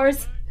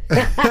 Worst,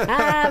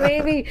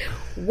 maybe,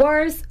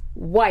 worst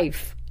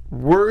wife.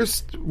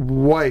 Worst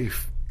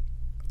wife.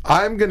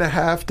 I'm going to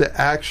have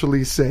to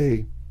actually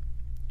say,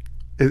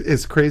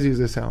 as crazy as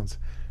this sounds,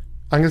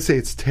 I'm going to say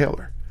it's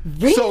Taylor.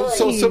 Really?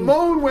 So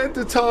Simone went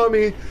to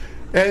Tommy,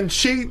 and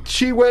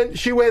she went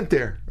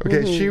there.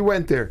 Okay, she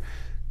went there.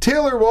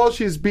 Taylor, while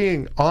she's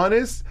being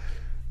honest,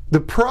 the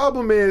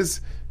problem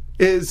is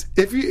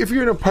if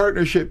you're in a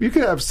partnership, you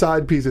can have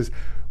side pieces,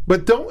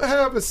 but don't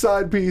have a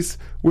side piece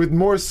with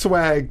more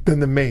swag than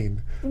the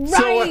main.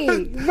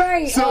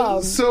 Right.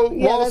 So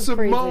while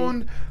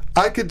Simone, crazy.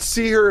 I could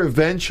see her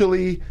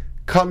eventually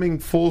coming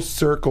full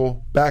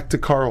circle back to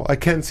Carl. I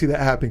can see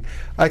that happening.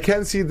 I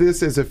can see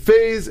this as a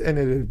phase and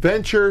an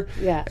adventure,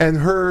 and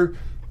her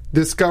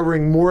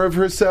discovering more of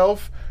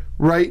herself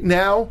right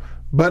now.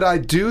 But I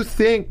do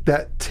think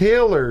that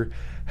Taylor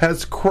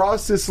has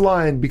crossed this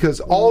line,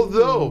 because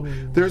although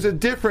there's a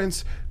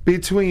difference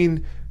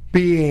between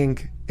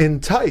being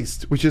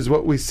enticed, which is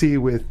what we see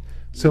with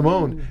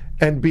Simone,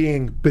 and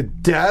being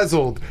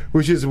bedazzled,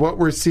 which is what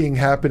we're seeing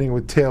happening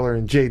with Taylor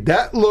and Jade.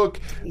 That look,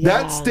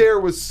 that stare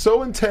was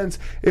so intense,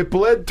 it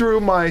bled through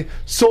my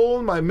soul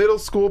and my middle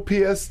school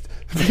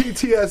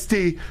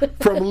PTSD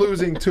from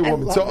losing to a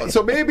woman.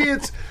 So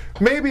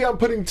maybe I'm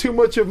putting too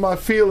much of my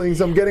feelings.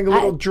 I'm getting a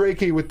little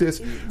Drakey with this,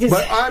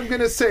 but I'm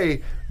going to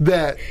say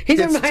that he's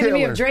it's reminding Taylor.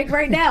 me of Drake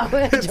right now.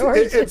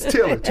 It's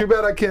Taylor. Too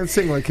bad I can't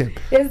sing like him.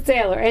 It's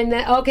Taylor. And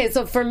then,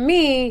 so for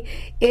me,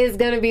 it's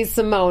going to be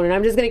Simone. And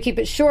I'm just going to keep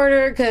it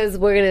shorter, because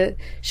we're going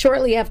to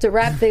shortly have to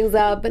wrap things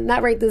up, but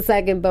not right this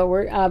second, but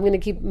I'm going to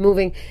keep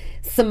moving.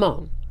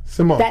 Simone.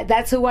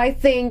 That's who I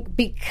think,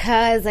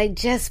 because I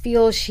just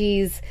feel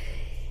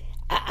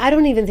I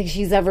don't even think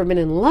she's ever been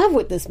in love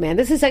with this man.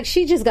 This is like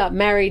she just got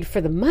married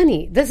for the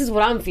money. This is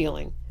what I'm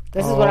feeling.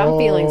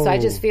 So I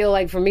just feel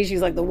like, for me,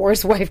 she's like the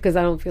worst wife, because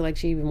I don't feel like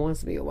she even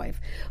wants to be a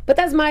wife. But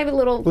that's my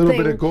little thing.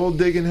 Bit of gold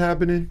digging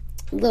happening.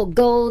 Little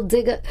gold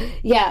digger.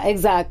 Yeah,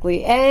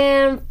 exactly.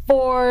 And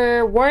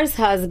for worst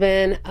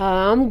husband,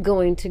 I'm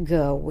going to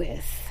go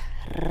with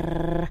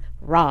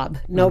Rob.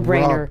 No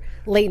brainer.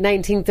 Late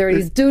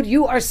 1930s. Dude,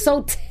 you are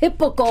so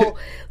typical.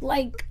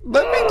 Let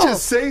me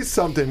just say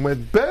something.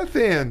 When Beth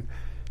Ann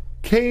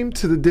came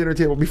to the dinner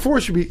table, before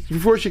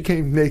she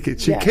came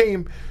naked, she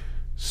came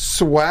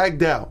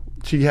swagged out.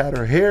 She had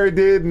her hair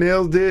did,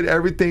 nails did,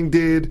 everything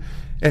did,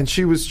 and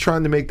she was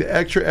trying to make the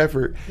extra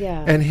effort.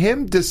 Yeah. And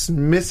him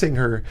dismissing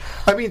her.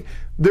 I mean,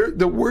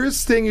 the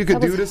worst thing you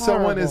could do to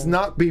someone is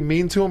not be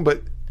mean to them,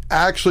 but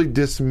actually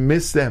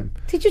dismiss them.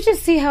 Did you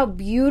just see how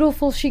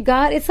beautiful she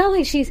got? It's not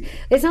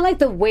like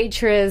the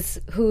waitress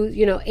who,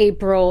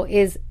 April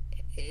is,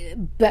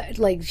 but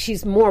like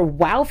she's more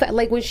wow.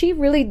 Like when she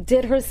really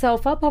did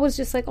herself up, I was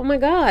just like, oh my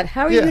God,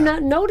 how are you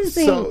not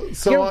noticing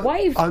your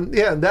wife? And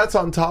that's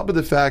on top of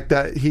the fact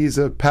that he's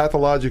a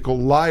pathological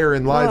liar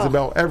and lies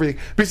about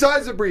everything.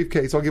 Besides the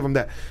briefcase, I'll give him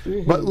that.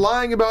 But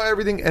lying about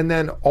everything, and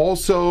then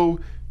also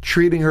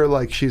treating her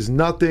like she's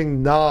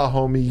nothing. Nah,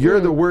 homie, you're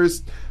the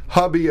worst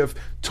hubby of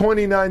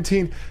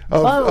 2019,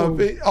 of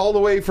all the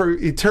way for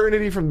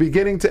eternity, from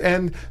beginning to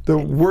end, the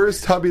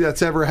worst hubby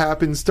that's ever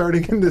happened,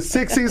 starting in the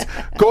 60s,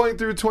 going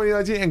through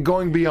 2019 and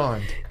going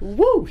beyond.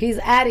 Woo, he's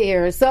out of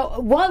here.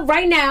 So,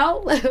 right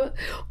now,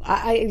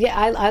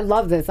 I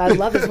love this. I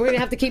love this. We're going to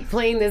have to keep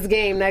playing this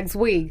game next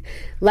week.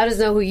 Let us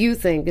know who you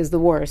think is the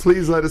worst.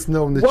 Please let us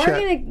know in the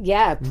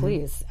chat.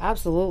 Please.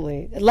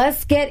 Absolutely.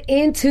 Let's get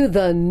into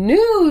the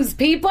news,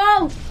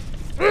 people.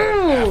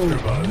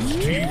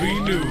 AfterBuzz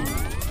TV News.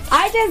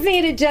 I just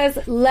need to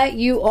just let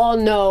you all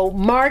know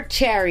Mark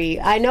Cherry.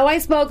 I know I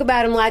spoke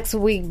about him last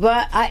week,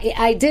 but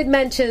I did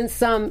mention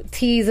some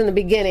teas in the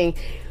beginning.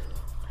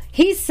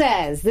 He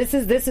says, this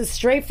is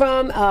straight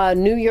from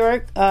New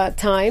York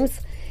Times,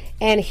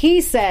 and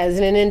he says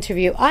in an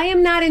interview, I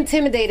am not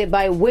intimidated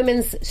by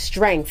women's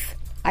strength.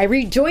 I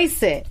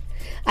rejoice it.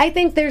 I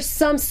think there's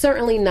some,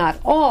 certainly not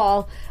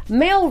all,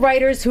 male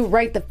writers who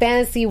write the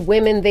fantasy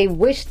women they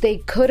wish they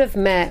could have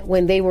met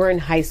when they were in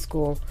high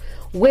school.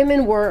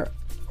 Women were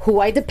who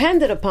I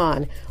depended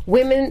upon.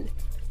 Women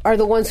are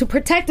the ones who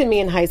protected me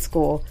in high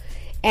school.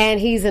 And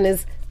he's in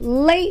his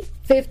late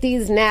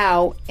 50s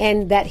now,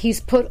 and that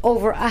he's put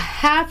over a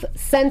half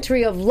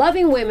century of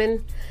loving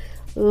women,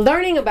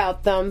 learning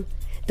about them,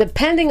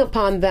 depending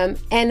upon them,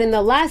 and in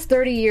the last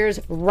 30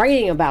 years,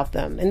 writing about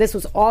them. And this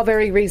was all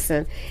very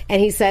recent.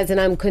 And he says, and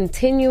I'm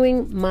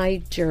continuing my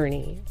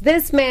journey.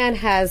 This man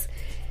has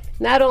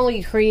not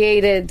only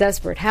created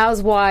Desperate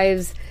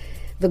Housewives,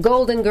 The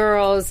Golden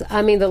Girls,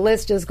 I mean, the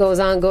list just goes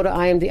on. Go to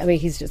IMDb. I mean,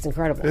 he's just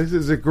incredible. This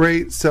is a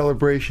great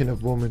celebration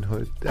of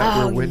womanhood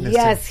that we're witnessing.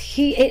 Yes,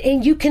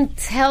 and you can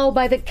tell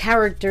by the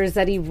characters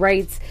that he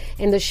writes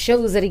and the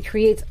shows that he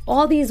creates.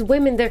 All these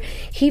women there.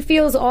 He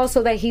feels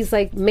also that he's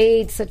like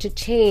made such a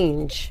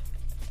change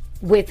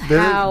with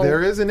how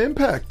there is an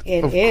impact.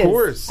 Of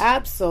course,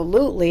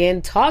 absolutely.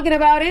 And talking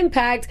about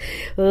impact,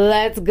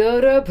 let's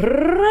go to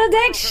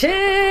predictions.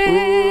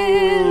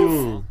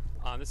 Ooh.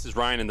 This is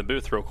Ryan in the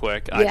booth real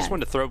quick. I just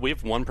wanted to throw, we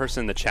have one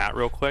person in the chat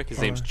real quick. His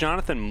name's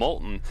Jonathan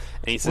Moulton, and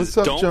he says, What's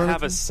up, don't Jonathan?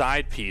 have a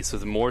side piece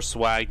with more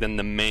swag than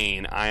the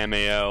main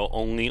IMAO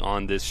only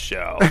on this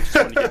show. Just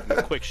want to give him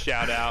a quick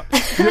shout out.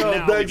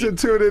 Yo, thanks for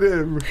tuning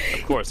in.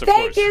 Of course,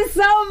 Thank you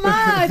so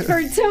much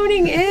for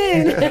tuning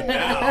in.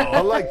 I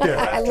like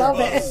that. I love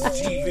it.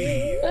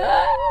 TV.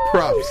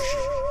 Props.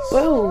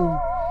 Boom.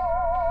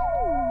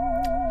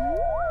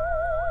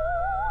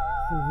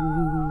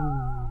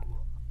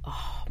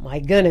 My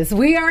goodness,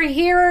 we are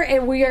here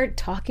and we are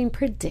talking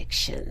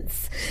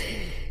predictions.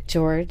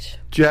 George?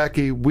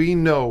 Jackie, we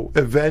know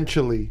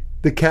eventually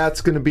the cat's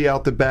going to be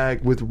out the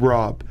bag with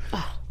Rob.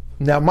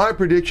 Now, my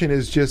prediction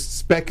is just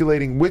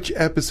speculating which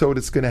episode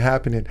it's going to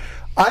happen in.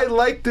 I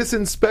like this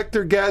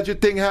Inspector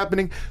Gadget thing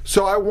happening,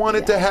 so I want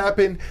it to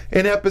happen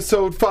in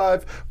episode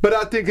 5, but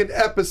I think in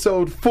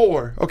episode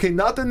 4. Okay,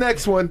 not the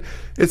next one.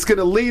 It's going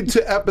to lead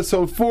to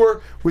episode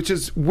 4, which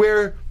is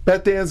where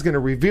Beth Ann's going to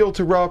reveal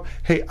to Rob,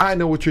 hey, I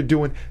know what you're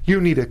doing.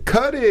 You need to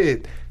cut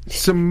it.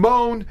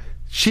 Simone,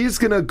 she's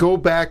going to go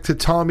back to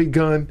Tommy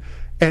Gunn,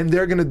 and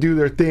they're going to do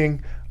their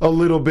thing a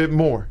little bit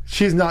more.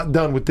 She's not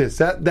done with this.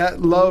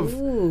 That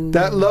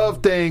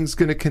love thing's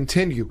going to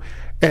continue.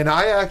 And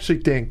I actually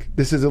think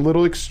this is a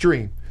little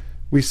extreme.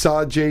 We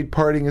saw Jade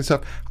partying and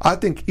stuff. I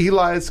think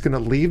Eli is going to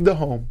leave the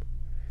home.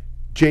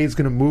 Jade's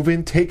going to move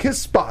in, take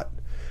his spot.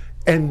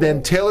 And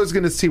then Taylor's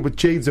going to see what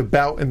Jade's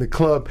about in the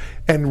club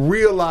and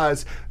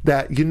realize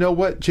that, you know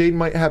what, Jade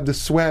might have the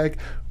swag,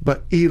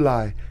 but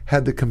Eli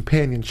had the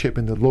companionship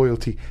and the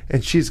loyalty,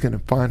 and she's going to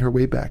find her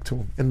way back to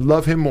him and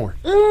love him more.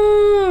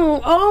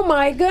 Oh,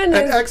 my goodness.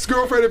 And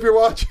ex-girlfriend, if you're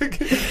watching,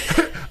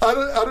 I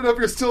don't know if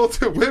you're still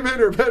to women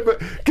or men,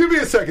 but give me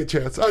a second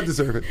chance. I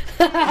deserve it.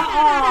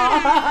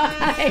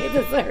 He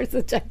deserves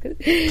a second.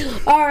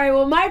 All right,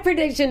 well, my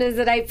prediction is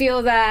that I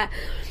feel that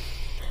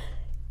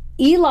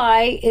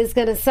Eli is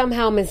going to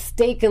somehow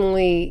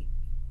mistakenly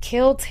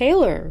kill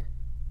Taylor.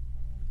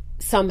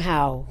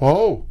 Somehow.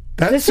 Oh,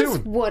 that's soon. This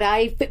is what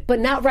but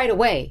not right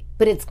away.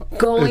 But it's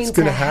going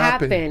to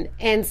happen.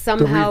 And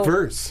somehow.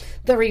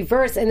 The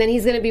reverse. And then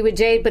he's going to be with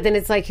Jade, but then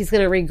it's like he's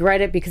going to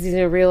regret it because he's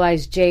going to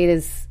realize Jade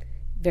is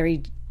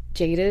very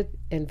jaded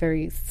and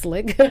very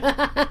slick.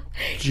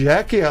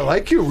 Jackie, I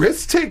like you.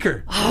 Risk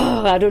taker.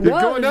 Oh, I don't know.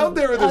 You're going out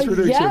there with this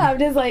prediction. Yeah, I'm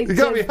just like... You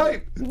got me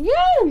hyped.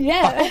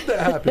 Yeah. I hope that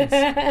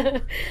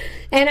happens.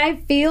 And I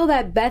feel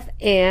that Beth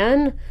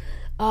Ann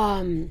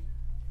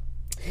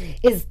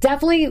is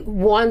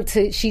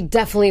definitely she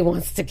definitely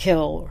wants to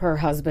kill her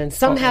husband.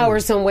 Somehow or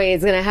some way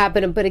it's going to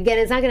happen. But again,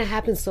 it's not going to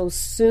happen so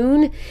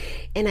soon.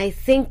 And I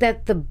think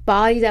that the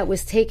body that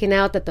was taken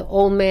out that the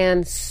old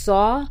man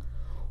saw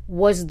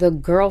was the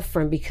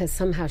girlfriend because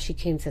somehow she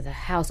came to the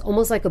house,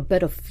 almost like a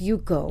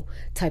Betefuco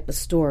type of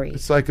story.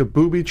 It's like a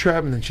booby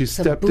trap, and then she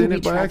stepped in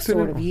it by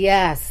accident. Sort of.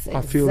 Yes,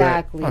 I feel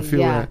exactly. That. I feel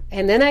that.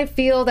 And then I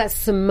feel that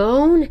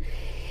Simone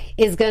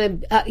is going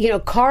to,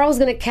 Carl's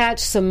going to catch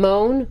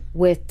Simone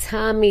with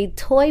Tommy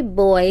Toy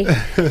Boy.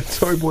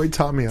 Toy Boy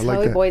Tommy, I like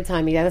that. Toy Boy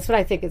Tommy, yeah, that's what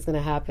I think is going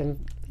to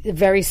happen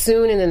very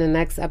soon. And then the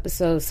next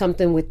episode,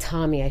 something with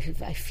Tommy. I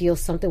feel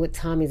something with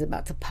Tommy's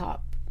about to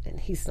pop. And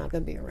he's not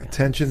going to be around.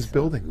 Tension's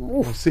building.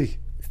 We'll see.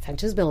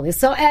 Tension's building.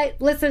 So,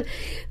 listen,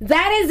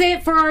 that is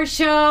it for our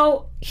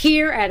show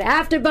here at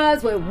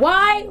AfterBuzz with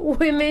Why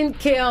Women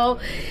Kill.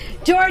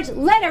 George,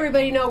 let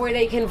everybody know where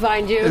they can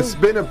find you. It's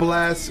been a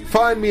blast.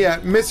 Find me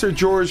at Mr.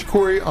 George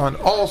Corey on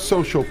all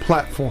social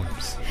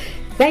platforms.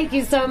 Thank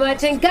you so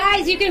much. And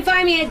guys, you can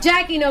find me at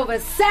Jackie Nova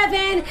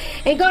 7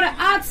 and go to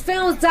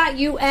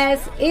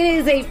oxfilms.us. It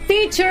is a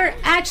feature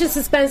action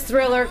suspense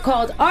thriller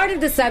called Art of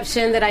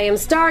Deception that I am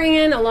starring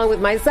in along with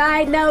my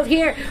side note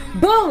here.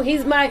 Boom!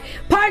 He's my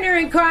partner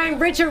in crime,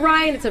 Richard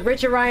Ryan. It's a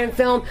Richard Ryan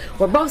film.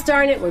 We're both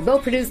starring it. We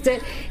both produced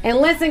it. And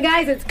listen,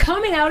 guys, it's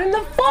coming out in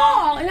the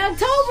fall, in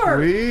October.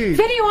 Sweet.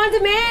 Video on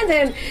demand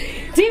and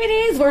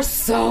DVDs. We're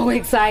so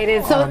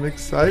excited. So I'm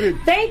excited.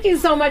 thank you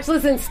so much.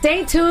 Listen,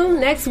 stay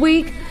tuned next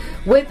week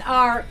with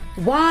our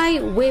Why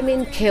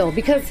Women Kill,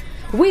 because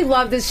we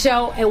love this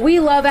show and we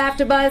love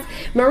AfterBuzz.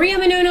 Maria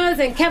Menounos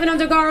and Kevin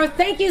Undergaro,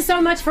 thank you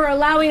so much for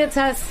allowing us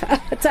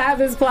to have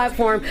this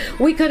platform.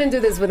 We couldn't do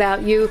this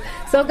without you.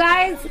 So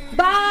guys,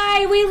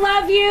 bye. We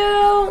love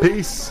you.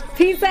 Peace.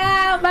 Peace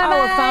out. Bye-bye.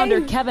 Our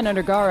founder, Kevin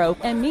Undergaro,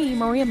 and me,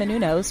 Maria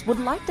Menounos, would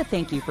like to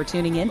thank you for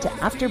tuning in to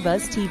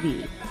AfterBuzz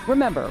TV.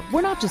 Remember,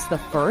 we're not just the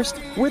first,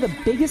 we're the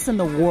biggest in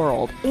the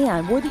world,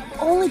 and we're the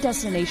only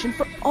destination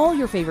for all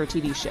your favorite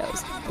TV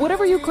shows.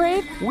 Whatever you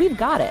crave, we've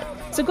got it.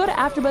 So go to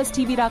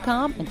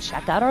AfterBuzzTV.com and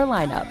check out our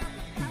lineup.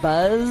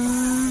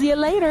 Buzz you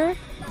later.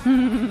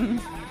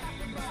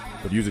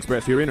 The views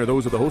expressed herein are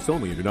those of the hosts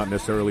only and do not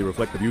necessarily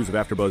reflect the views of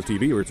AfterBuzz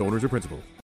TV or its owners or principals.